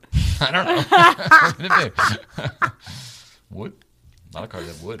 Fur? I don't know. What could it be? Wood? A lot of cars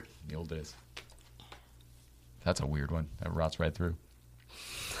have wood in the old days. That's a weird one. That rots right through.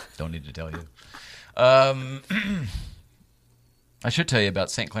 Don't need to tell you. I should tell you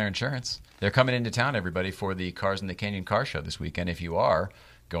about St. Clair Insurance. They're coming into town, everybody, for the Cars in the Canyon Car Show this weekend. If you are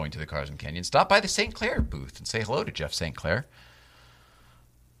going to the Cars in Canyon, stop by the St. Clair booth and say hello to Jeff St. Clair.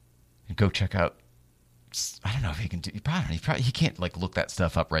 And go check out. I don't know if he can do. He can't like look that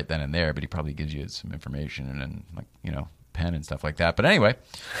stuff up right then and there, but he probably gives you some information and then pen and stuff like that. But anyway,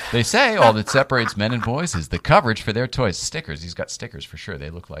 they say all that separates men and boys is the coverage for their toys. Stickers. He's got stickers for sure. They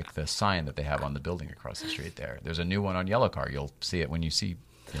look like the sign that they have on the building across the street there. There's a new one on Yellow Car. You'll see it when you see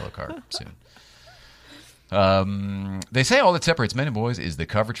Yellow Car soon. They say all that separates men and boys is the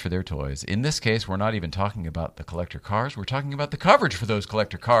coverage for their toys. In this case, we're not even talking about the collector cars. We're talking about the coverage for those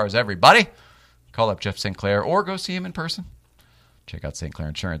collector cars, everybody. Call up Jeff St. Clair or go see him in person. Check out St. Clair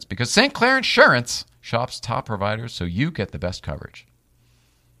Insurance because St. Clair Insurance shops top providers so you get the best coverage.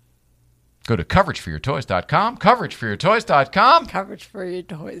 Go to coverageforyourtoys.com, coverageforyourtoys.com,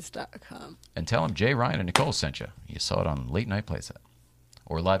 coverageforyourtoys.com, and tell them Jay, Ryan, and Nicole sent you. You saw it on Late Night Playset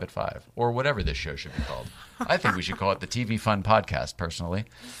or Live at 5 or whatever this show should be called. I think we should call it the TV Fun Podcast, personally.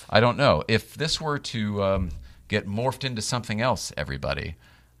 I don't know. If this were to get morphed into something else, everybody,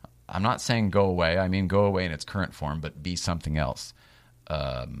 I'm not saying go away. I mean go away in its current form, but be something else.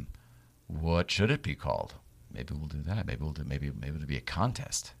 What should it be called? Maybe we'll do that. Maybe it'll be a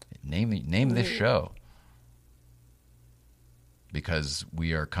contest. Name this show. Because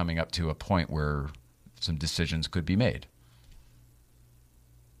we are coming up to a point where some decisions could be made.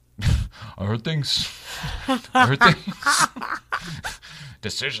 I heard things.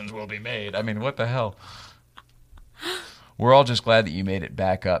 Decisions will be made. I mean, what the hell? We're all just glad that you made it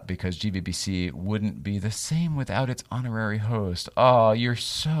back up because GBBC wouldn't be the same without its honorary host. Oh, you're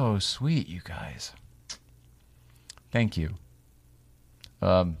so sweet, you guys. Thank you.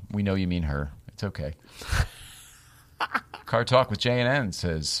 We know you mean her. It's okay. Car Talk with J&N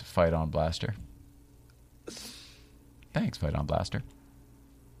says, Fight on Blaster. Thanks, Fight on Blaster.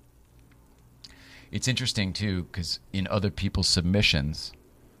 It's interesting, too, because in other people's submissions,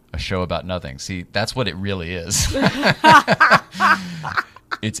 a show about nothing. See, that's what it really is.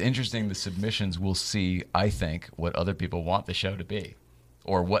 It's interesting. The submissions will see, I think, what other people want the show to be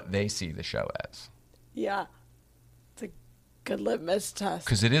or what they see the show as. Yeah. It's a good litmus test.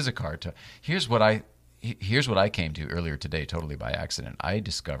 Because it is a car talk. Here's what I came to earlier today, totally by accident. I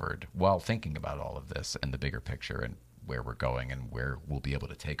discovered, while thinking about all of this and the bigger picture and where we're going and where we'll be able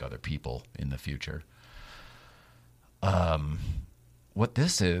to take other people in the future, what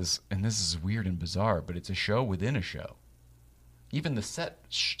this is, and this is weird and bizarre, but it's a show within a show. Even the set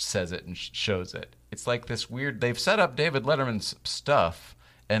says it and shows it. It's like this weird, they've set up David Letterman's stuff,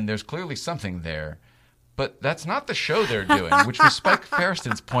 and there's clearly something there, but that's not the show they're doing, which was Spike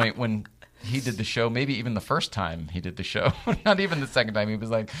Feresten's point when he did the show, maybe even the first time he did the show, not even the second time. He was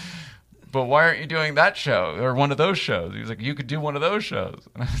like, but why aren't you doing that show or one of those shows? He was like, you could do one of those shows.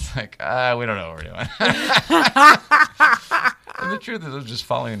 And I was like, we don't know what we're doing. And the truth is, I'm just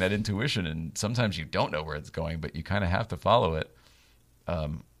following that intuition, and sometimes you don't know where it's going, but you kind of have to follow it.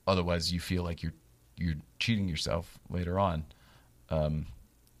 Otherwise, you feel like you're cheating yourself later on.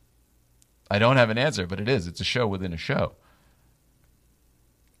 I don't have an answer, but it is. It's a show within a show.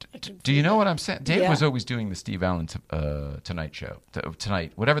 Do you know what I'm saying? Dave was always doing the Steve Allen Tonight show.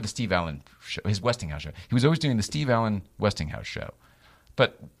 Tonight, whatever the Steve Allen show, his Westinghouse show. He was always doing the Steve Allen Westinghouse show.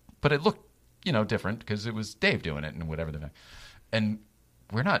 But it looked, different because it was Dave doing it and whatever the... And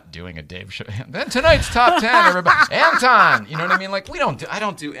we're not doing a Dave show. Then tonight's top 10, everybody. Anton, you know what I mean? Like I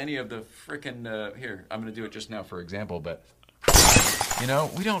don't do any of the freaking here. I'm going to do it just now for example, but we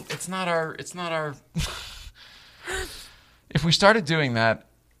don't. It's not our. If we started doing that,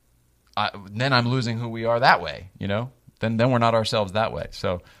 then I'm losing who we are that way. Then we're not ourselves that way.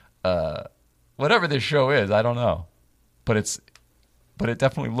 So whatever this show is, I don't know, but it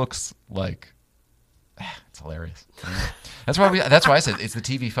definitely looks like. It's hilarious. That's why I said it's the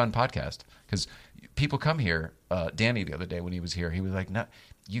TV Fun Podcast, because people come here. Danny the other day when he was here, he was like, "No,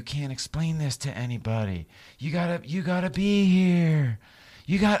 you can't explain this to anybody. You gotta be here.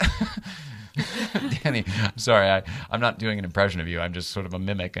 You got." Danny, I'm sorry, I'm not doing an impression of you. I'm just sort of a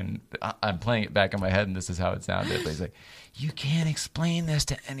mimic, and I'm playing it back in my head, and this is how it sounded. But he's like, "You can't explain this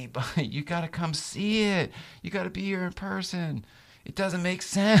to anybody. You gotta come see it. You gotta be here in person. It doesn't make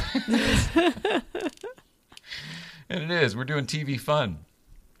sense." And it is. We're doing TV fun.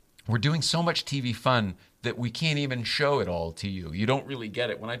 We're doing so much TV fun that we can't even show it all to you. You don't really get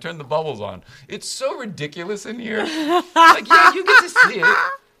it. When I turn the bubbles on, it's so ridiculous in here. Like, yeah, you get to see it,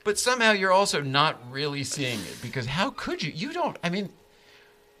 But somehow you're also not really seeing it, because how could you? You don't, I mean,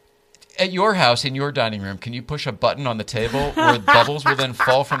 at your house, in your dining room, can you push a button on the table where bubbles will then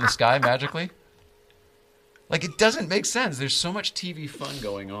fall from the sky magically? Like, it doesn't make sense. There's so much TV fun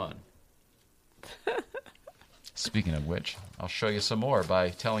going on. Speaking of which, I'll show you some more by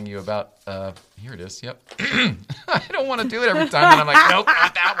telling you about, here it is, yep. I don't want to do it every time, and I'm like, nope,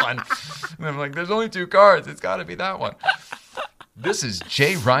 not that one. And I'm like, there's only 2 cards. It's got to be that one. This is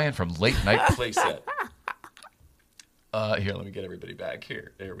Jay Ryan from Late Night Playset. Here, let me get everybody back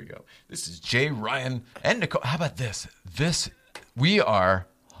here. There we go. This is Jay Ryan and Nicole. How about this? I'll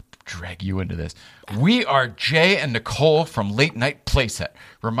drag you into this. We are Jay and Nicole from Late Night Playset,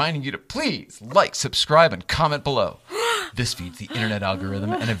 reminding you to please like, subscribe, and comment below. This feeds the internet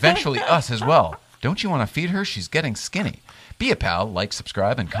algorithm and eventually us as well. Don't you want to feed her? She's getting skinny. Be a pal, like,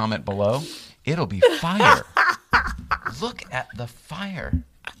 subscribe, and comment below. It'll be fire. Look at the fire.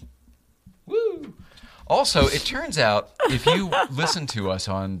 Woo! Also, it turns out, if you listen to us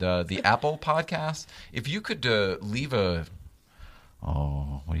on the Apple podcast, if you could leave a,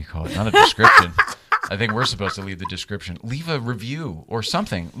 what do you call it? Not a description. I think we're supposed to leave the description. Leave a review or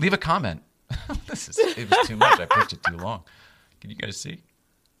something. Leave a comment. It was too much. I pushed it too long. Can you guys see?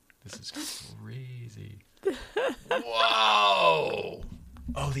 This is crazy. Whoa!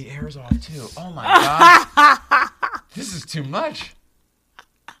 Oh, the air's off too. Oh my God. This is too much.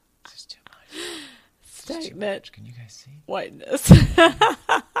 This is too much. Stagnant. Can you guys see? Whiteness.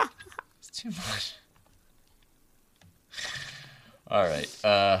 It's too much. All right.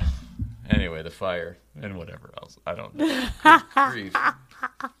 Anyway, the fire and whatever else. I don't know. Good grief.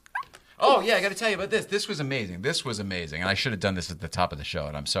 Oh, yeah, I got to tell you about this. This was amazing. And I should have done this at the top of the show,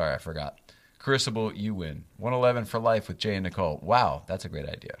 and I'm sorry I forgot. Crucible, you win. 111 for life with Jay and Nicole. Wow, that's a great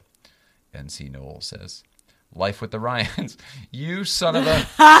idea. NC Noel says, life with the Ryans. You son of a...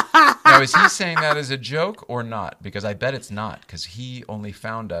 Now, is he saying that as a joke or not? Because I bet it's not, because he only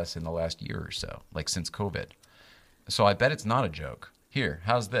found us in the last year or so, like since COVID. So I bet it's not a joke. Here,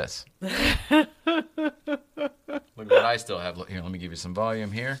 how's this? Look at what I still have. Here, let me give you some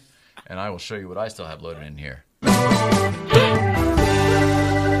volume here, and I will show you what I still have loaded in here.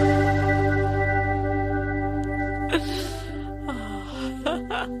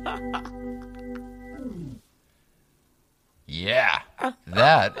 Yeah,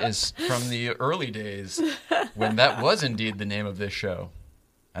 that is from the early days when that was indeed the name of this show.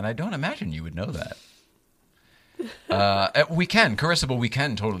 And I don't imagine you would know that. We can, Carissable, we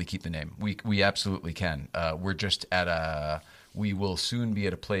can totally keep the name. We absolutely can. We're just we will soon be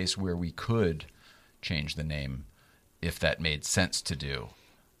at a place where we could change the name if that made sense to do.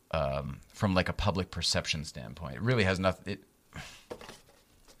 From like a public perception standpoint. It really has nothing...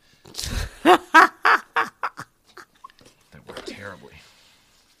 That worked terribly.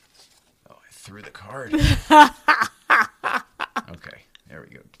 Oh, I threw the card. Okay, there we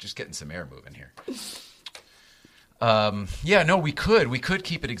go. Just getting some air moving here. Yeah, no, we could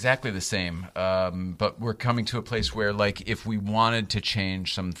keep it exactly the same. But we're coming to a place where, like, if we wanted to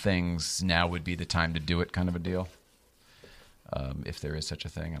change some things, now would be the time to do it, kind of a deal. If there is such a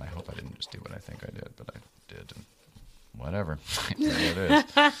thing, and I hope I didn't just do what I think I did, but I did, and whatever. There it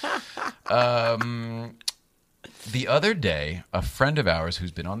is. The other day, a friend of ours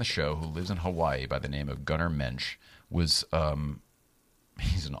who's been on the show, who lives in Hawaii by the name of Gunnar Mensch, was,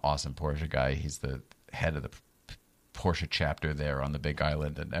 he's an awesome Porsche guy. He's the head of the Porsche chapter there on the Big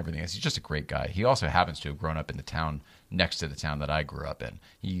Island and everything. He's just a great guy. He also happens to have grown up in the town next to the town that I grew up in.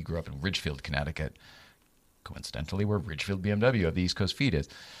 He grew up in Ridgefield, Connecticut, coincidentally where Ridgefield BMW of the East Coast Feed is.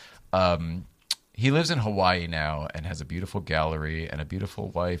 He lives in Hawaii now and has a beautiful gallery and a beautiful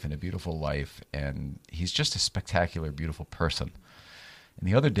wife and a beautiful life, and he's just a spectacular, beautiful person. And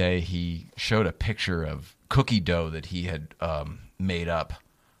the other day, he showed a picture of cookie dough that he had made up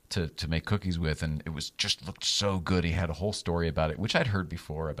to make cookies with, and it was just looked so good. He had a whole story about it, which I'd heard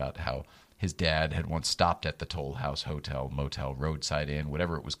before, about how his dad had once stopped at the Toll House Hotel, Motel, Roadside Inn,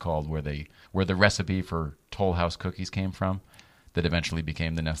 whatever it was called, where the recipe for Toll House cookies came from, that eventually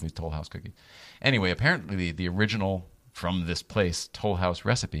became the Nestle's Toll House cookie. Anyway, apparently the original from this place Toll House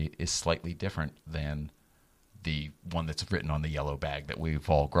recipe is slightly different than the one that's written on the yellow bag that we've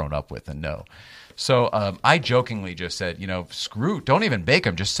all grown up with and know. So I jokingly just said, screw, don't even bake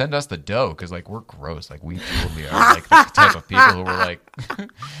them, just send us the dough, because like we're gross, like we totally are like the type of people who were like,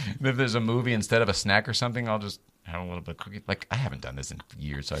 if there's a movie instead of a snack or something, I'll just have a little bit of cookie. Like I haven't done this in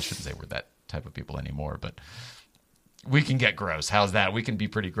years, so I shouldn't say we're that type of people anymore, but we can get gross. How's that? We can be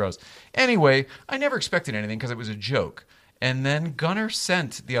pretty gross. Anyway, I never expected anything because it was a joke. And then Gunnar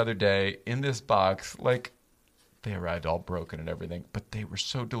sent the other day in this box like They arrived all broken and everything, but they were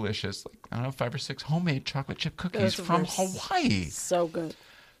so delicious. Like, I don't know, 5 or 6 homemade chocolate chip cookies Those from were Hawaii. So good.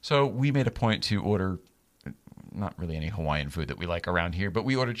 So we made a point to order not really any Hawaiian food that we like around here, but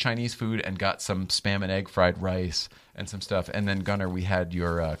we ordered Chinese food and got some Spam and egg fried rice and some stuff. And then, Gunnar, we had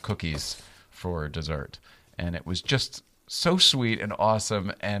your cookies for dessert. And it was just so sweet and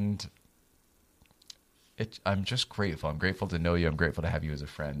awesome. And I'm just grateful. I'm grateful to know you. I'm grateful to have you as a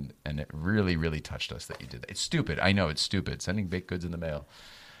friend. And it really, really touched us that you did that. It's stupid. I know it's stupid. Sending baked goods in the mail.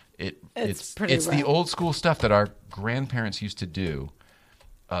 It's the old school stuff that our grandparents used to do.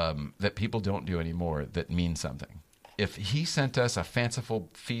 That people don't do anymore that means something. If he sent us a fanciful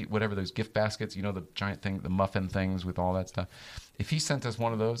whatever those gift baskets, you know, the giant thing, the muffin things with all that stuff. If he sent us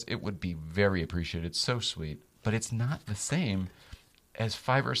one of those, it would be very appreciated. It's so sweet, but it's not the same as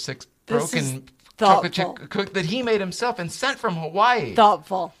 5 or 6 broken chocolate chip cookies that he made himself and sent from Hawaii.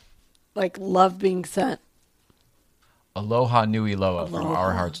 Thoughtful, like love being sent. Aloha nui loa from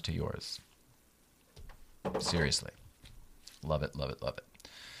our hearts to yours. Seriously, love it, love it, love it.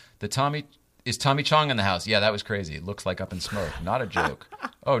 Is Tommy Chong in the house? Yeah, that was crazy. It looks like Up in Smoke. Not a joke.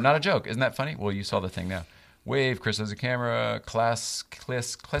 Oh, not a joke. Isn't that funny? Well, you saw the thing now. Wave, Chris has a camera. Classic cats.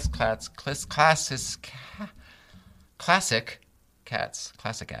 Classic,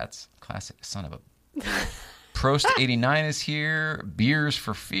 son of a... Prost 89 is here. Beers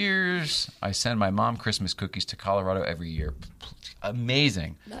for Fears. I send my mom Christmas cookies to Colorado every year.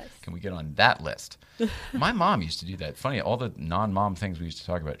 Amazing. Nice. Can we get on that list? My mom used to do that. Funny, all the non-mom things we used to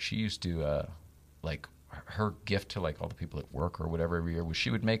talk about. She used to, like, her gift to, like, all the people at work or whatever every year was she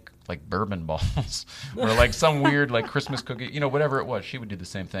would make, like, bourbon balls or, like, some weird, like, Christmas cookie. You know, whatever it was. She would do the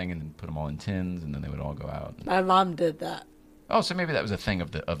same thing and then put them all in tins, and then they would all go out. My mom did that. Oh, so maybe that was a thing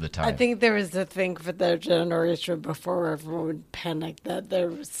of the time. I think there was a thing for their generation before everyone would panic that there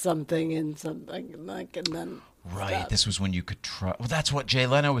was something in something, like, and then... Right. Stop. This was when you could try. Well, that's what Jay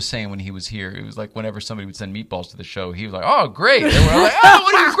Leno was saying when he was here. It was like whenever somebody would send meatballs to the show, he was like, "Oh, great!" And we're like, "Oh,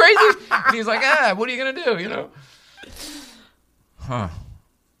 what are you crazy?" And he's like, what are you gonna do? You know? Huh.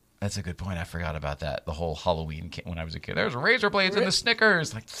 That's a good point. I forgot about that. The whole Halloween when I was a kid. There's razor blades in the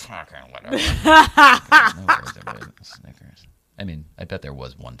Snickers. Like, fucking whatever. No razor blades in the Snickers. I mean, I bet there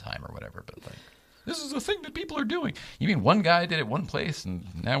was one time or whatever, but like, this is a thing that people are doing. You mean one guy did it one place, and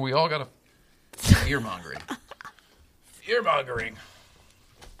now we all got to fear-mongering. Fear-mongering.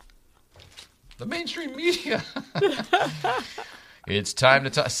 The mainstream media. It's time to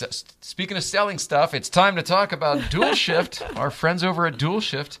talk. Speaking of selling stuff, it's time to talk about Dual Shift. Our friends over at Dual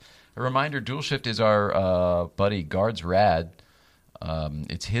Shift. A reminder, Dual Shift is our buddy Guards Rad.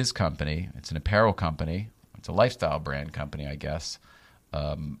 It's his company. It's an apparel company. It's a lifestyle brand company, I guess.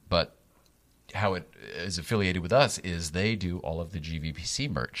 But how it is affiliated with us is they do all of the GVPC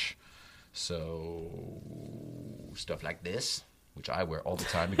merch. So stuff like this, which I wear all the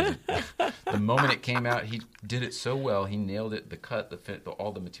time because the moment it came out, he did it so well. He nailed it, the cut, the fit,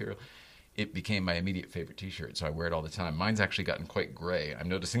 all the material. It became my immediate favorite T-shirt, so I wear it all the time. Mine's actually gotten quite gray. I'm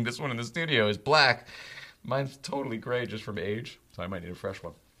noticing this one in the studio is black. Mine's totally gray just from age, so I might need a fresh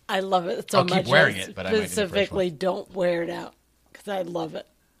one. I love it so much. I'll keep wearing it, but I might need a fresh one. Specifically, don't wear it out because I love it.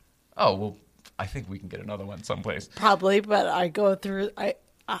 Oh, well, I think we can get another one someplace. Probably, but I go through...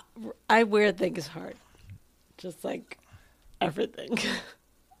 I wear things hard, just like everything.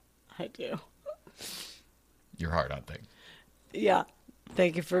 I do. You're hard on things. Yeah.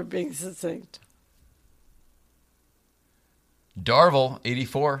 Thank you for being succinct. Darvel,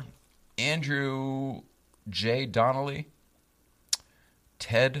 84. Andrew J. Donnelly.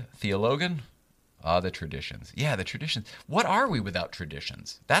 Ted Theologian. The traditions. Yeah, the traditions. What are we without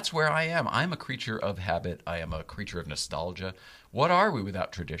traditions? That's where I am. I'm a creature of habit. I am a creature of nostalgia. What are we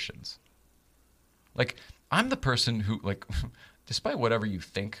without traditions? Like, I'm the person who, like, despite whatever you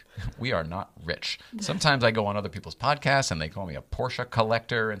think, we are not rich. Sometimes I go on other people's podcasts and they call me a Porsche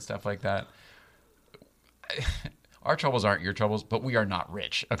collector and stuff like that. Our troubles aren't your troubles, but we are not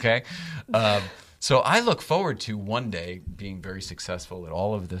rich, okay? So I look forward to one day being very successful at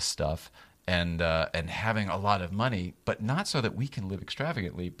all of this stuff and having a lot of money, but not so that we can live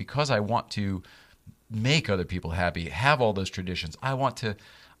extravagantly, because I want to make other people happy, have all those traditions. I want to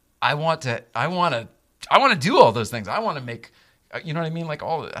do all those things. I want to make, you know what I mean? Like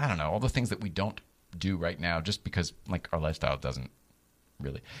all the things that we don't do right now, just because like our lifestyle doesn't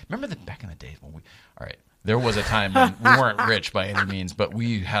really. Remember that back in the days when there was a time when we weren't rich by any means, but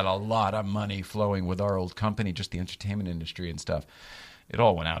we had a lot of money flowing with our old company, just the entertainment industry and stuff. It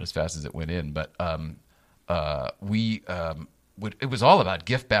all went out as fast as it went in, but we it was all about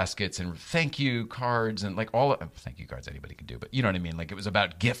gift baskets and thank you cards and like thank you cards anybody can do, but you know what I mean? Like it was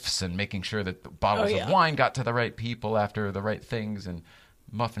about gifts and making sure that the bottles of wine got to the right people after the right things, and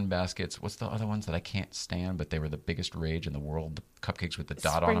muffin baskets. What's the other ones that I can't stand, but they were the biggest rage in the world? The cupcakes with the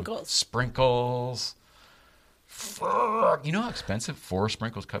dot on them. Sprinkles. Fuck. You know how expensive 4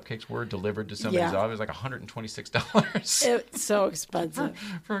 Sprinkles cupcakes were delivered to somebody's office? It was like $126. It's so expensive.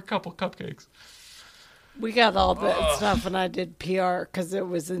 for a couple cupcakes. We got all that stuff, and I did PR because it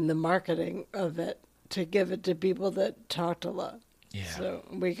was in the marketing of it to give it to people that talked a lot. Yeah. So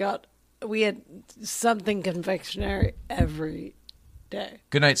we had something confectionery every day.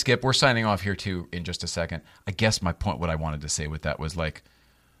 Good night, Skip. We're signing off here too in just a second. I guess my point, what I wanted to say with that was like,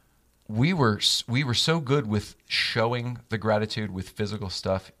 we were so good with showing the gratitude with physical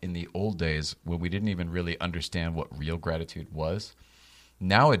stuff in the old days when we didn't even really understand what real gratitude was.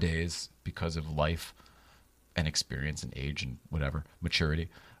 Nowadays, because of life and experience and age and whatever, maturity,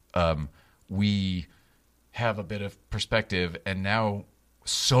 we have a bit of perspective, and now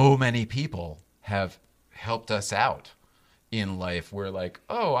so many people have helped us out in life. We're like,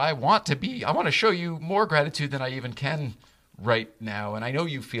 oh, I want to show you more gratitude than I even can right now, and I know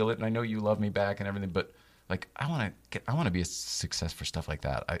you feel it, and I know you love me back and everything, but like I want to be a success for stuff like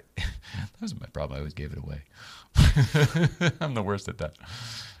that. That was my problem. I always gave it away. I'm the worst at that.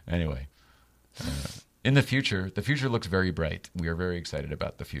 Anyway, in the future looks very bright. We are very excited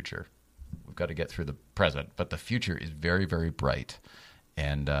about the future. We've got to get through the present, but the future is very, very bright,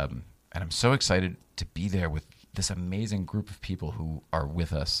 and I'm so excited to be there with this amazing group of people who are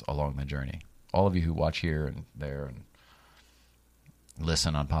with us along the journey. All of you who watch here and there and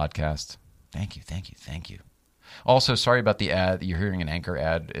listen on podcasts. Thank you. Also, sorry about the ad. You're hearing an Anchor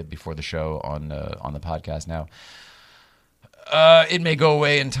ad before the show on the podcast now. It may go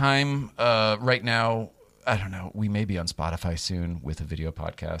away in time. Right now, I don't know. We may be on Spotify soon with a video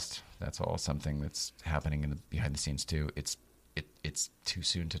podcast. That's all something that's happening behind the scenes too. It's too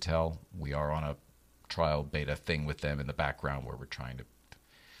soon to tell. We are on a trial beta thing with them in the background where we're trying to.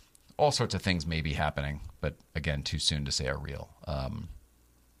 All sorts of things may be happening, but again, too soon to say are real.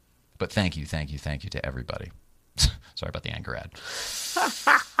 But thank you to everybody. Sorry about the Anchor ad.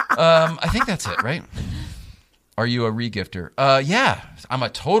 I think that's it, right? Are you a regifter? Yeah, I'm a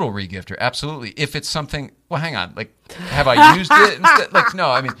total regifter. Absolutely. If it's something, well, hang on. Like, have I used it instead? Like, no.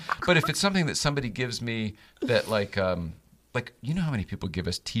 I mean, but if it's something that somebody gives me that, like, you know how many people give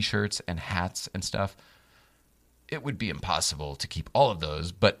us T-shirts and hats and stuff? It would be impossible to keep all of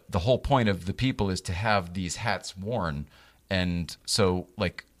those, but the whole point of the people is to have these hats worn. And so,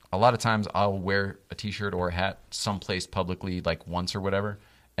 like, a lot of times I'll wear a T-shirt or a hat someplace publicly, like once or whatever,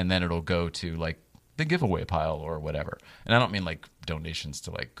 and then it'll go to, like, the giveaway pile or whatever. And I don't mean, like, donations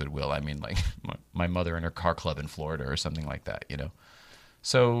to, like, Goodwill. I mean, like, my mother and her car club in Florida or something like that, you know?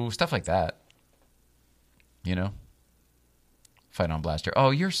 So stuff like that, you know? Fight on Blaster. Oh,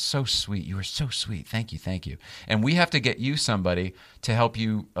 you're so sweet. You are so sweet. Thank you. And we have to get you somebody to help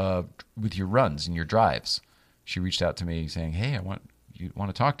you with your runs and your drives. She reached out to me saying, "Hey, I want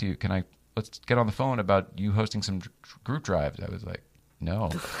to talk to you. Let's get on the phone about you hosting some group drives." I was like, "No."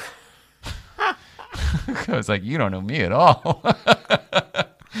 I was like, "You don't know me at all."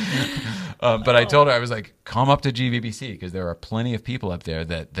 But I told her, I was like, "Come up to GVBC because there are plenty of people up there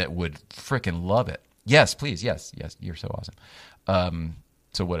that would frickin' love it." Yes, please. Yes. You're so awesome.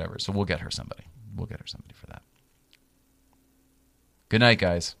 So whatever. So we'll get her somebody. For that. Good night,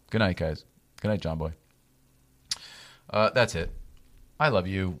 guys. Good night, John Boy. That's it. I love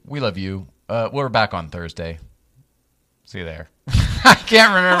you. We love you. We're back on Thursday. See you there. I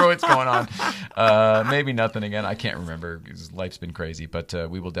can't remember what's going on. Maybe nothing again. I can't remember because life's been crazy. But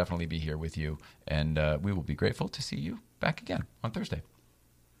we will definitely be here with you. And we will be grateful to see you back again on Thursday.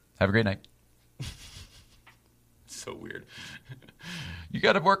 Have a great night. So weird. You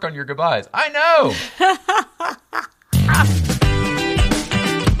got to work on your goodbyes. I know.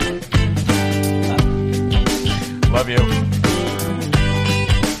 Love you.